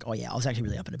was just like, I was actually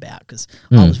really up and about because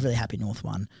I was really happy North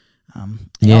won. A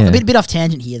bit off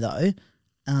tangent here though.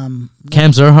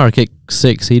 Cam Zurhaar kicked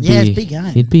 6. It's a big game.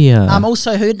 He'd be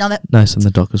also who nice in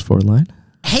the Dockers forward line.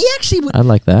 He actually would. I'd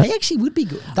like that. He actually would be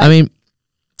good. I'm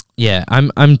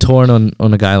torn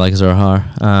on a guy like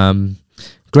Zurhaar.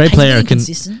 Great player,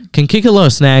 can kick a lot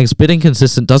of snags, bit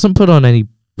inconsistent, doesn't put on any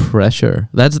pressure.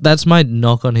 That's my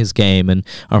knock on his game, and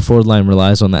our forward line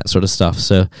relies on that sort of stuff.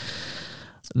 So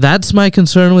that's my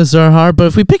concern with Zurhaar. But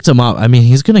if we picked him up, I mean,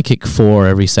 he's going to kick 4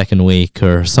 every second week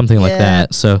or something like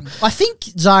that. So I think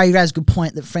Zari has a good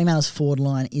point that Fremantle's forward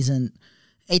line isn't.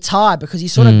 It's hard because you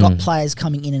sort of got players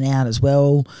coming in and out as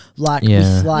well, with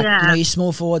your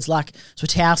small forwards like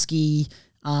Swatowski,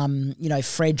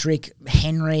 Frederick,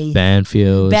 Henry,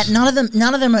 Banfield. None of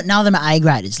them are A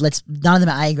graders. None of them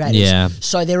are A graders. Yeah.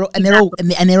 So they're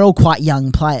all quite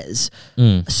young players.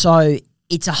 So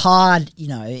it's a hard,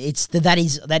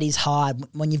 that is hard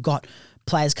when you've got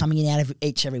players coming in out of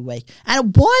every week.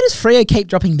 And why does Freo keep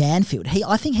dropping Banfield?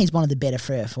 I think he's one of the better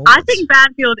Freo forwards. I think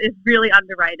Banfield is really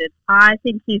underrated. I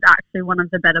think he's actually one of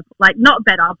the better, not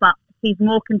better, but he's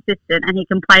more consistent and he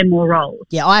can play more roles.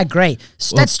 Yeah, I agree.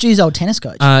 That's Stu's old tennis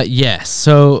coach. Yes.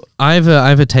 So I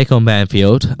have a take on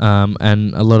Banfield,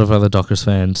 and a lot of other Dockers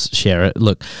fans share it.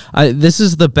 Look, this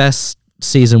is the best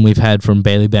season we've had from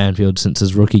Bailey Banfield since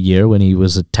his rookie year when he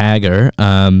was a tagger.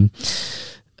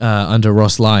 Under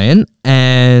Ross Lyon,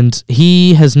 and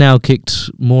he has now kicked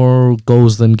more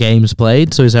goals than games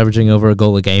played, so he's averaging over a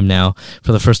goal a game now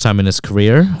for the first time in his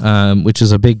career, which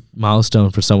is a big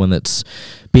milestone for someone that's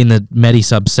been the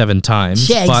Medi-sub 7 times.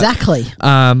 Yeah, exactly.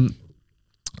 I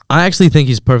actually think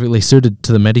he's perfectly suited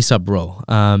to the Medi-sub role.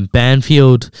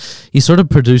 Banfield, he sort of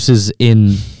produces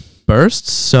in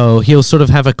bursts, so he'll sort of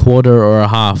have a quarter or a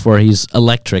half where he's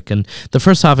electric, and the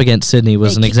first half against Sydney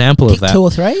was an example of that. 2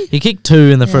 or 3? He kicked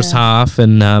 2 in the first half,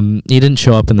 and he didn't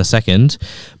show up in the second,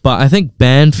 but I think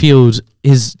Banfield,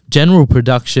 his general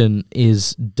production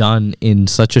is done in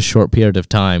such a short period of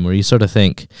time where you sort of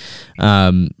think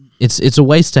it's a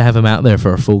waste to have him out there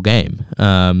for a full game.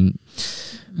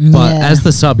 But as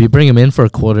the sub, you bring him in for a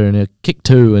quarter and he'll kick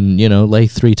 2 and lay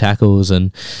 3 tackles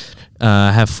and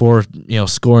have 4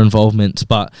 score involvements,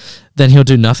 but then he'll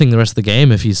do nothing the rest of the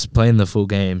game if he's playing the full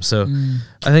game. So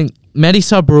I think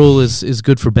Medi-sub rule is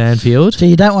good for Banfield. So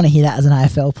you don't want to hear that as an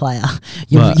AFL player.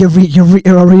 You're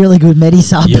a really good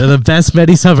Medi-sub. You're the best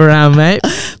Medi-sub around, mate.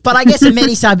 But I guess a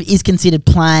Medi-sub is considered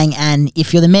playing, and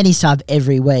if you're the Medi-sub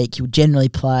every week, you'll generally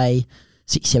play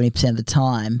 60-70% of the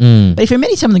time. But if you're a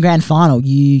Medi-sub in the grand final,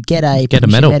 you get a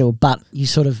medal, but you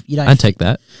don't. I'd take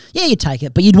that. Yeah, you'd take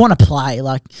it, but you'd want to play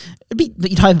but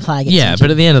you'd hope to play against. Yeah,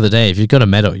 but at the end of the day, if you've got a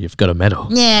medal, you've got a medal.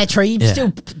 Yeah, true. You'd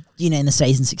still, in the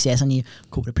season success, and you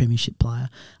called a premiership player.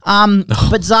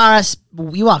 But Zara,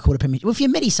 you are called a premiership. Well, if you're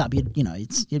a Medi-sub,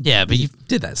 yeah, but you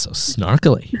did that so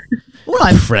snarkily.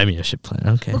 Well, premiership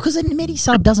player, okay. Because a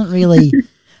Medi-sub doesn't really.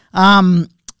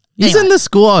 He's in the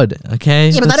squad, okay?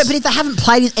 Yeah, but if they haven't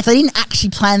played, if they didn't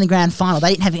actually play in the grand final,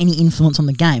 they didn't have any influence on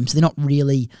the game. So they're not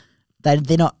really, they're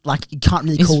not like, you can't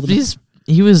really call them.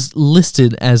 He was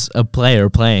listed as a player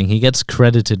playing. He gets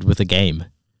credited with a game.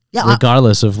 Yeah,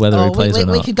 regardless of whether he plays or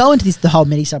not. We could go into the whole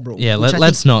midi-sub rule. Yeah,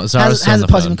 let's not. Has a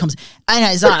positive comments.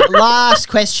 Anyway, Zara, last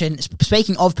question.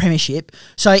 Speaking of premiership,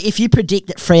 so if you predict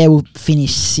that Freo will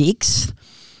finish 6th,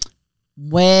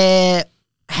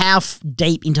 how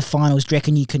deep into finals do you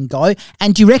reckon you can go?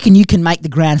 And do you reckon you can make the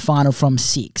grand final from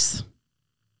 6th?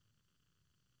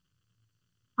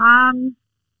 I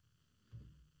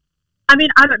mean,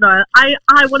 I don't know. I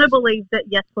want to believe that,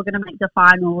 yes, we're going to make the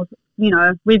finals. You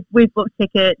know, we've booked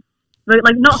tickets.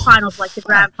 Like, not finals, like the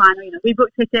grand final. You know, we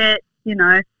booked tickets. You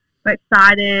know, we're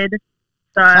excited.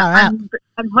 So I'm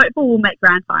hopeful we'll make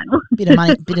grand final. Bit of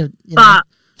money, but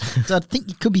so I think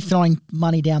you could be throwing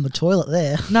money down the toilet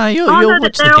there. No, you'll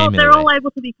watch the game. They're all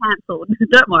able to be cancelled.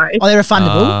 Don't worry. Oh, they're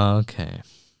refundable? Oh, okay.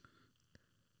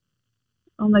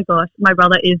 Oh my gosh, my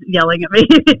brother is yelling at me.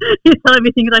 He's telling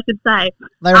me things I should say.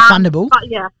 They're refundable? But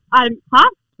yeah,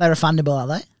 They're refundable, are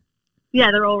they?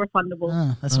 Yeah, they're all refundable.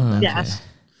 Oh, that's what okay. Yeah,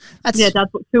 Dad's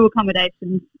booked 2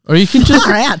 accommodations. Or you can just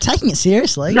taking it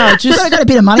seriously. No, just got a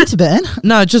bit of money to burn.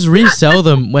 No, just resell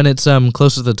them when it's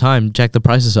closer to the time. Jack the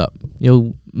prices up.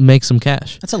 You'll make some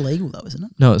cash. That's illegal though, isn't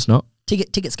it? No, it's not.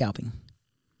 Ticket scalping.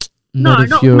 Not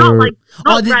the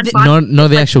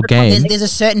actual game. There's a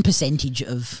certain percentage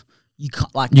of. You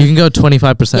can't you can go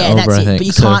 25% over, I think. But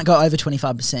you can't go over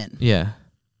 25%. Yeah.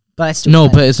 But it's still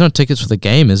but it's not tickets for the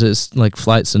game, is it? It's like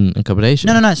flights and accommodation.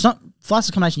 No, it's not flights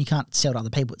and accommodation. You can't sell to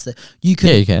other people. It's you can.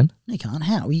 Yeah, you can. No, you can't.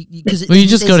 How? You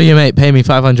just go to your mate, pay me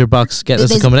 $500, get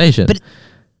this accommodation. But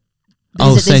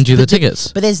I'll send you the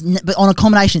tickets. But on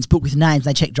accommodation, it's booked with names.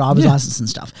 They check driver's license and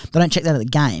stuff. They don't check that at the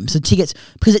game. So tickets,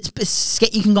 because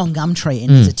you can go on Gumtree and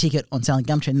there's a ticket on selling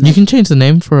Gumtree. You can change the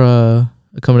name for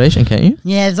accommodation, can't you?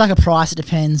 Yeah, there's like a price. It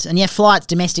depends. And flights,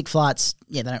 domestic flights.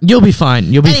 Yeah, they don't. You'll be fine.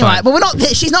 Anyway, but we're not.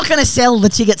 She's not going to sell the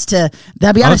tickets to.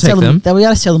 They'll be able to sell them. They'll be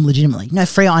able to sell them legitimately. No,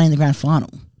 Freo aren't in the grand final.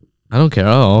 I don't care.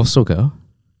 I'll still go.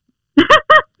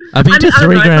 I've been to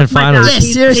 3 grand finals. Yeah,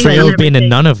 seriously. Freo's been in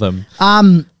none of them.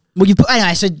 Well,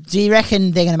 anyway. So, do you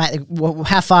reckon they're going to make?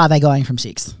 How far are they going from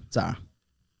 6th, Zara?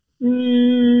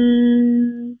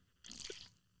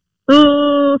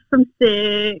 From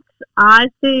 6, I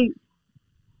think.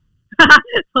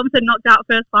 Thompson knocked out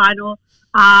first final.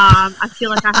 I feel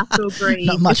like I have to agree.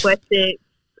 Not much. With 6.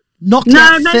 Knocked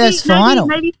out first final.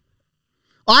 Maybe.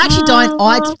 I actually don't. To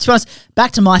be honest,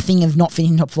 back to my thing of not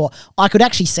finishing top 4. I could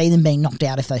actually see them being knocked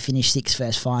out if they finish 6th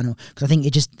first final, because I think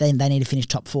they need to finish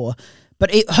top 4. But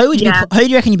who do you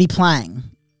reckon you'd be playing?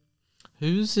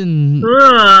 Who's in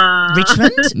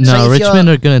Richmond? No, Richmond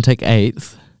are going to take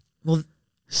 8th. Well,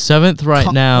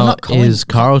 7th now is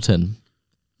Carlton.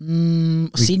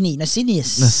 Sydney. No, Sydney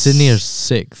is. No, Sydney is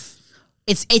 6th.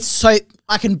 It's so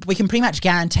we can pretty much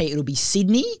guarantee it'll be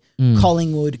Sydney,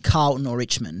 Collingwood, Carlton, or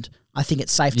Richmond. I think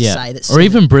it's safe to say that. Or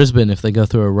even Brisbane if they go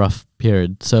through a rough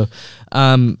period. So,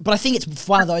 but I think it's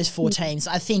one of those 4 teams.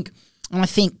 I think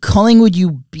Collingwood.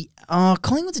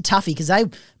 Collingwood's a toughie because they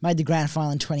made the grand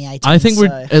final in 2018. I think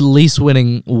we're at least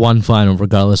winning one final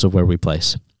regardless of where we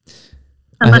place.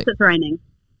 Unless it's raining.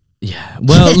 Yeah.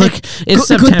 Well, look, it's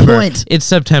September. Good point. It's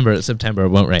September. It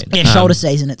won't rain. Yeah, shoulder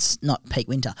season. It's not peak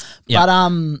winter. Yeah.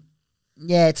 But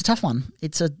it's a tough one. I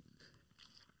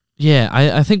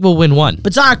think we'll win one.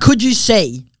 But Zara, could you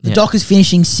see the Dockers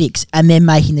finishing 6th and then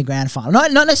making the grand final?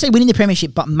 Not necessarily winning the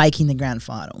premiership, but making the grand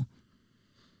final.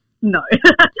 No.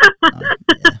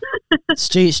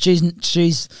 Stu's,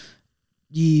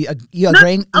 you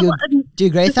agreeing? Do you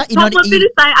agree with that? Tom wants me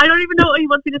to say. I don't even know what he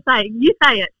wants me to say. You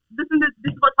say it. This is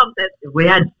what Tom says. If we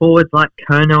had forwards like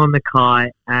Kerno and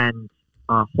Mackay and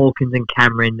Hawkins and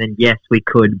Cameron, then yes, we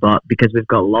could. But because we've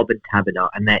got Lob and Taberner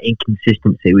and their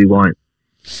inconsistency, we won't.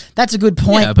 That's a good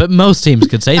point. Yeah, but most teams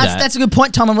could say that. That's a good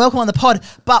point, Tom, and welcome on the pod.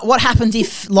 But what happens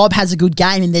if Lob has a good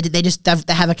game and they have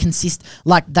a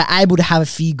they're able to have a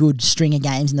few good string of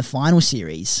games in the final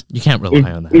series? You can't rely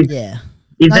on that. If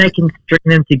they can string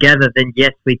them together, then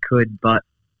yes, we could. But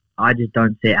I just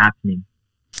don't see it happening.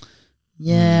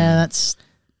 Yeah, that's...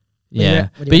 Yeah,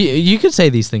 but you could say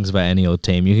these things about any old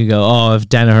team. You could go, if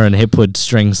Danaher and Hipwood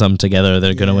string some together,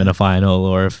 they're going to win a final.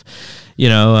 Or if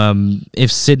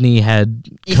Sydney had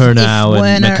Curnow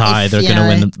and Mackay, they're going to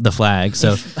win the flag.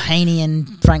 So if Haney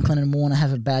and Franklin and Warner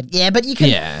have a bad... Yeah, but you can...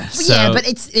 Yeah, but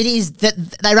it is... that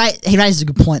he raises a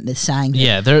good point. They're saying...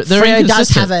 Yeah, they're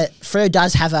Freo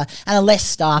does have a less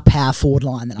star power forward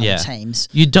line than other teams.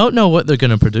 You don't know what they're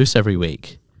going to produce every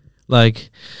week.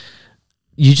 Like...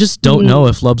 you just don't know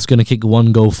if Lob's going to kick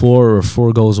 1 goal 4 or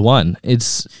 4 goals 1.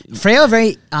 It's Freo a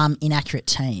very inaccurate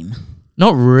team.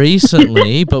 Not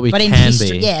recently, but we but in can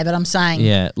history, be. Yeah, but I'm saying...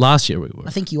 Yeah, last year we were. I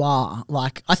think you are.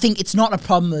 Like, I think it's not a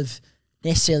problem of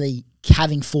necessarily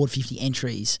having forward 50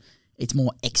 entries. It's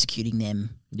more executing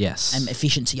them. Yes. And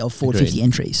efficiency of forward 50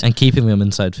 entries. And keeping them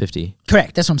inside 50.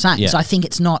 Correct. That's what I'm saying. Yeah. So I think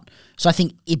it's not... So I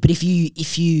think... But if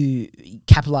you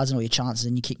capitalise on all your chances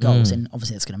and you kick goals, then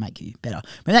obviously that's going to make you better.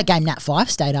 Remember that game Nat Fyfe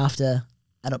stayed after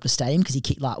at Optus Stadium because he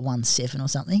kicked like 1-7 or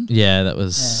something? Yeah, that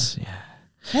was... Yeah.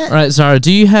 All right, Zara,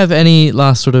 do you have any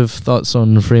last sort of thoughts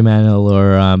on Fremantle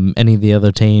or any of the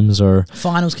other teams or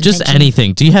finals contention? Just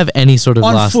anything? Do you have any sort of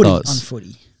last thoughts? On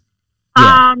footy.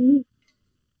 Yeah. You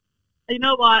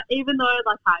know what? Even though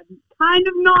like I'm kind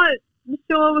of not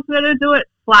sure we're going to do it,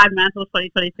 Flagmantle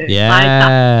 2022.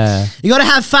 Yeah. You got to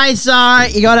have faith, Zara.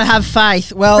 You got to have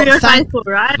faith. Well, faithful,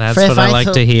 right? That's what I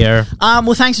like to hear.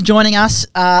 Well, thanks for joining us.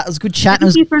 It was a good chat.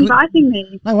 Thank you for inviting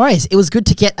me. No worries. It was good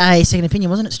to get a second opinion,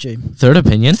 wasn't it, Stu? Third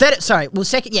opinion?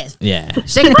 Second, yes. Yeah.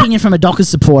 Second opinion from a Dockers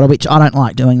supporter, which I don't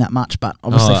like doing that much, but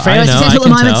obviously Freo is successful at the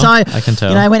moment, so I can tell.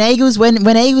 You know, when Eagles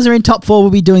are in top 4, we'll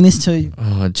be doing this too.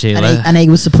 Oh, gee. An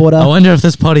Eagles supporter. I wonder if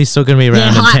this potty's still going to be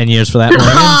around in 10 years for that one.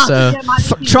 So.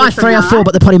 Try 3 or 4,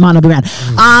 but the potty might not be around.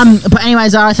 But anyway,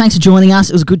 Zara, thanks for joining us.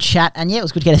 It was a good chat, and it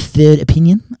was good to get a third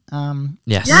opinion.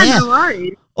 Yes. Yeah, no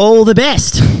worries. All the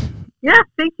best. Yeah,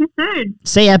 speak to you soon.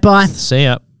 See ya. Bye. See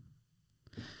ya.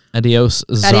 Adios,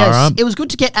 Zara. It was good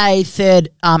to get a third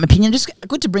opinion. Just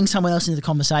good to bring someone else into the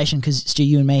conversation because, Stu,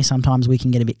 you and me, sometimes we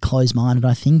can get a bit closed-minded,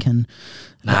 I think, and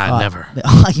never.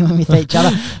 Arguing with each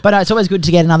other. But it's always good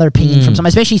to get another opinion from someone,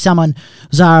 especially someone,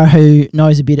 Zara, who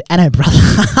knows a bit, and her brother.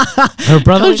 Her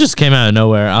brother just came out of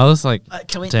nowhere. I was like,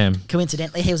 damn.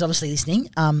 Coincidentally, he was obviously listening.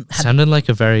 Sounded like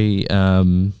a very...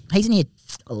 he's in year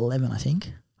 11, I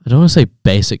think. I don't want to say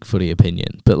basic footy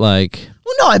opinion, but like...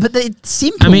 Well, no, but it's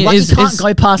simple. I mean, like, you can't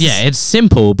go past... Yeah, it's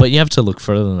simple, but you have to look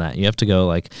further than that. You have to go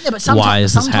like, why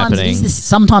is this happening?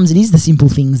 Sometimes it is the simple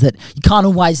things that you can't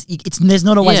always... There's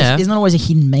not always a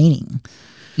hidden meaning.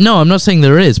 No, I'm not saying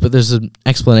there is, but there's an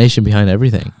explanation behind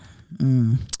everything.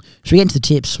 Should we get into the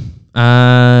tips?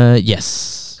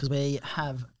 Yes. Because we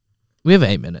have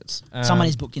 8 minutes. Someone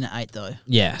is booked in at 8 though.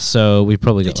 Yeah, so we've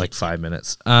probably got like 5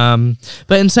 minutes.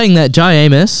 But in saying that, Jai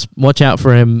Amos, watch out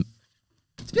for him.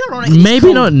 It's a bit ironic.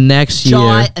 Maybe not next year.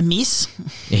 Jai Amos.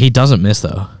 He doesn't miss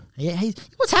though. Yeah,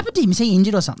 what's happened to him? Is he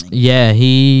injured or something? Yeah,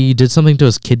 he did something to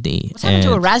his kidney. What's happened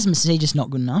to Erasmus? Is he just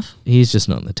not good enough? He's just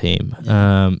not on the team.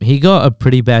 Yeah. He got a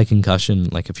pretty bad concussion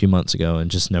like a few months ago and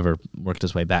just never worked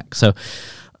his way back. So,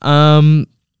 good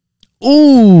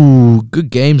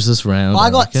games this round. I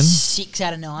got 6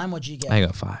 out of 9. What'd you get? I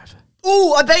got 5.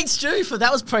 Ooh, I beat Stu for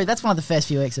that's one of the first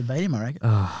few weeks I beat him, I reckon.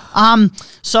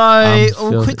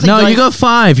 We'll quickly No, you got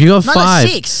 5. You got 5. I got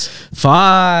 6.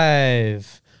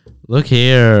 5. Look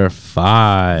here,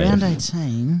 5. Round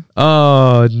 18.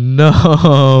 Oh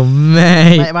no,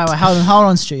 mate. Wait, hold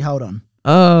on, Stu, hold on.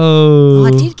 Oh,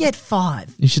 I did get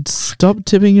 5. You should stop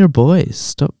tipping your boys.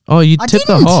 Stop. Oh, you tipped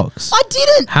the Hawks. I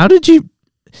didn't. How did you?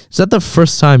 Is that the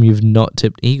first time you've not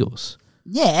tipped Eagles?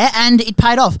 Yeah, and it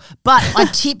paid off. But I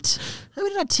tipped. Who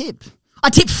did I tip? I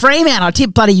tipped Fremantle. I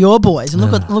tipped bloody your boys, and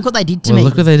look what they did to me.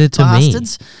 Look what they did to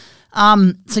bastards.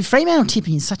 So Fremantle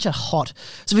tipping is such a hot.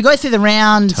 So if we go through the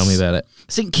rounds. Tell me about it.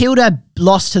 St Kilda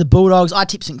lost to the Bulldogs. I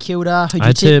tipped St Kilda. Who'd you tip?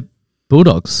 I tipped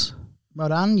Bulldogs. Well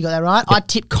done, you got that right. Yep. I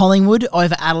tipped Collingwood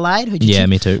over Adelaide. Who'd you tip?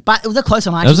 Me too. But it was a close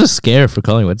one. That was a scare for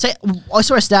Collingwood. So I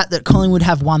saw a stat that Collingwood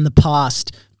have won the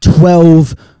past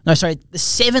 12. No, sorry,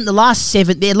 their last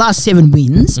seven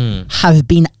wins have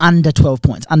been under 12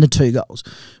 points, under 2 goals,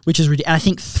 which is ridiculous. And I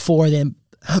think 3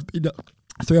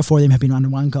 or 4 of them have been under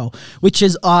 1 goal, which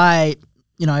is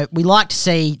we like to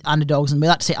see underdogs and we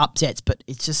like to see upsets, but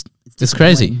it's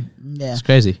crazy. Yeah, it's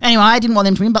crazy. Anyway, I didn't want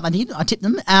them to win, but they did. I tipped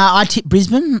them. I tipped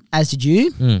Brisbane, as did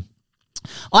you.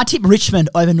 I tipped Richmond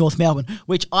over North Melbourne,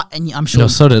 which I'm sure. No,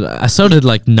 so did I. So did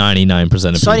like 99% of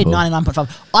people. So did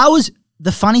 99.5.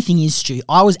 The funny thing is, Stu,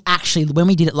 I was actually, when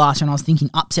we did it last year and I was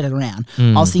thinking upset it around,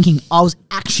 I was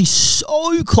actually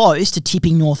so close to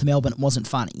tipping North Melbourne. It wasn't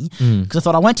funny because I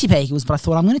thought I won't tip Eagles, but I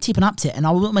thought I'm going to tip an upset and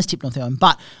I will almost tip North Melbourne.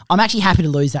 But I'm actually happy to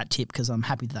lose that tip because I'm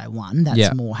happy that they won.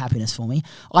 That's more happiness for me.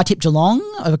 I tipped Geelong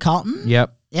over Carlton.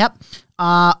 Yep.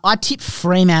 I tipped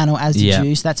Fremantle as did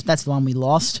you, so that's the one we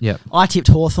lost. Yep. I tipped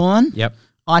Hawthorn. Yep.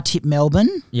 I tipped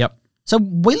Melbourne. Yep. So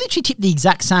we literally tipped the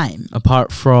exact same.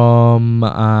 Apart from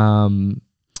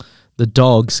the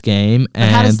Dogs game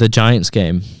and the Giants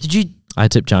game. Did you? I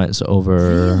tipped Giants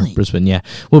over Brisbane, yeah.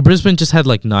 Well, Brisbane just had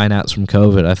like 9 outs from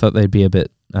COVID. I thought they'd be a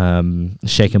bit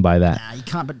shaken by that. Nah, you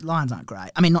can't. But Lions aren't great.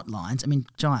 I mean, not Lions. I mean,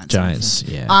 Giants. Giants,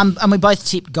 yeah. And we both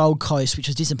tipped Gold Coast, which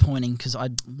was disappointing because I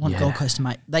want Gold Coast to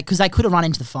make because they could have run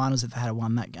into the finals if they had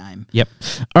won that game. Yep.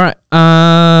 All right.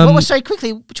 Well, so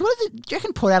quickly, do you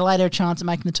reckon Port Adelaide are a chance of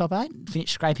making the top 8?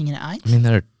 Finish scraping in at 8? I mean,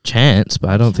 they're a chance, but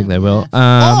I don't think they will.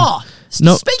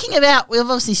 Speaking about, we've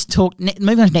obviously talked.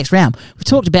 Moving on to the next round, we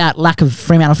talked about lack of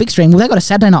Fremantle fixturing. Well, they got a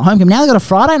Saturday night home game. Now they got a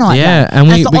Friday night game. Yeah, and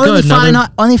we got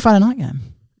only Friday night game.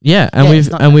 Yeah,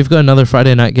 and we've got another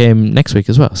Friday night game next week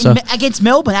as well. So against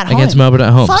Melbourne at home. Against Melbourne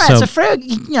at home. So Freo,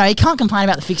 you can't complain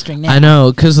about the fixturing now. I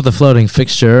know, because of the floating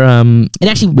fixture. It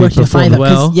actually worked in your favour.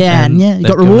 Well, you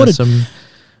got rewarded. Some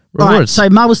rewards. Right, so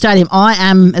Marvel Stadium, I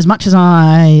am, as much as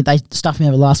they stuffed me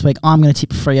over last week, I'm going to tip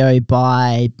Freo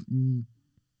by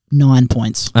 9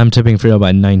 points. I'm tipping Freo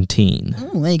by 19.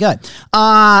 Oh, there you go.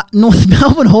 North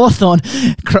Melbourne Hawthorn.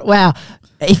 Wow.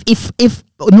 If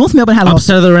North Melbourne had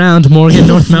upset of the round, Morgan,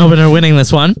 North Melbourne are winning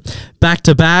this one. Back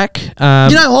to back.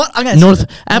 You know what? I'm going to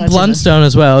at Blundstone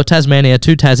as well, Tasmania,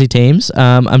 2 Tassie teams.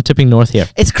 I'm tipping North here.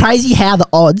 It's crazy how the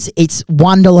odds, it's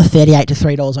 $1.38 to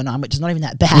 $3.09, which is not even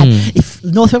that bad. If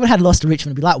North Melbourne had lost to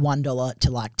Richmond, it'd be like $1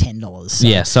 to like $10. So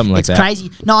yeah, something like that. It's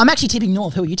crazy. No, I'm actually tipping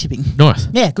North. Who are you tipping? North.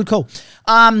 Yeah, good call.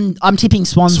 I'm tipping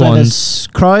Swans over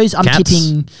Crows. I'm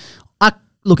tipping...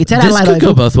 Look, it's at Adelaide. This could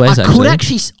go both ways,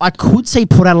 I could see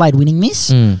Port Adelaide winning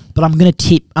this, but I'm going to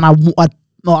tip, and I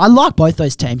like both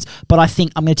those teams, but I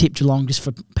think I'm going to tip Geelong just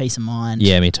for peace of mind.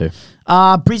 Yeah, me too.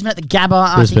 Brisbane at the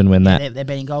Gabba. Brisbane win that. They're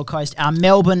beating Gold Coast.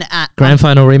 Melbourne at... Grand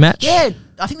final rematch? Yeah,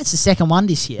 I think that's the second one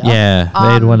this year. Yeah,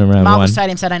 they had won in round Marvel 1.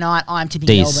 Stadium Saturday night. I'm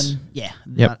tipping Melbourne. Yeah,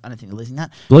 yep. I don't think they're losing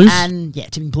that. Blues? And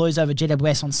tipping Blues over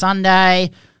GWS on Sunday.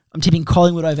 I'm tipping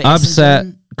Collingwood over Upset.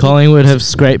 Essendon. Collingwood have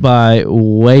scraped by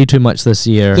way too much this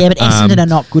year. Yeah, but Essendon are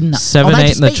not good enough.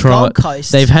 7-8 in the trot.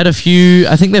 They've had a few.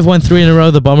 I think they've won 3 in a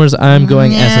row. The Bombers. I'm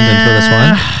going Essendon for this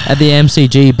one at the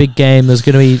MCG. Big game. There's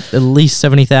going to be at least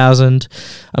 70,000.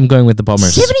 I'm going with the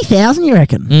Bombers. 70,000, you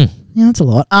reckon? Yeah, that's a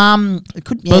lot. It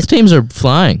could. Yeah. Both teams are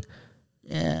flying.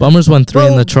 Yeah. Bombers won 3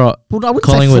 in the trot. Well, I wouldn't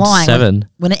Collingwood say flying. 7.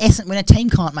 When a team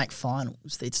can't make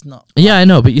finals, it's not. Yeah, I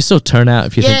know, but you still turn out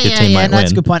if you think your team might win.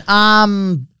 That's a good point.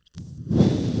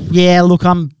 Yeah, look,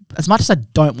 as much as I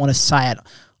don't want to say it,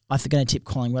 I'm going to tip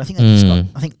Collingwood. I think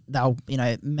I think they'll,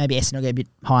 maybe Essendon will get a bit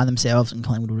high on themselves and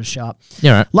Collingwood will just show up.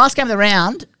 Yeah, right. Last game of the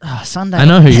round, Sunday. I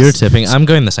know who you're tipping. I'm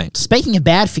going the Saints. Speaking of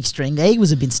bad fixturing, the Eagles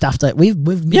have been stuffed out. We've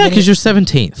because you're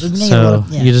 17th, so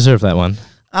you deserve that one.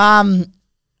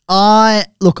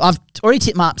 I've already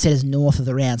tipped my upset as north of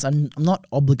the rounds. I'm not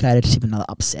obligated to tip another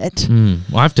upset. Well,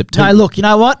 I've tipped 2. No, look, you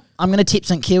know what? I'm going to tip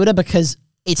St Kilda because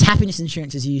it's happiness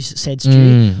insurance, as you said,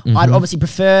 Stu. I'd obviously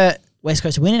prefer West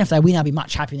Coast to win, and if they win, I'll be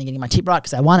much happier than getting my tip right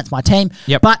because they won. It's my team.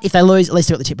 Yep. But if they lose, at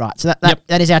least I got the tip right. So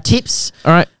that is our tips.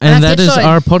 All right, and that is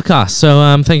our podcast.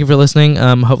 So thank you for listening.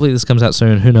 Hopefully this comes out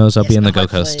soon. Who knows? I'll be in the Gold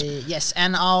Coast. Yes,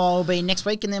 and I'll be next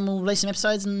week, and then we'll release some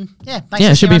episodes. And thanks.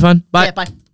 Yeah, it should be fun. Bye. Yeah, bye.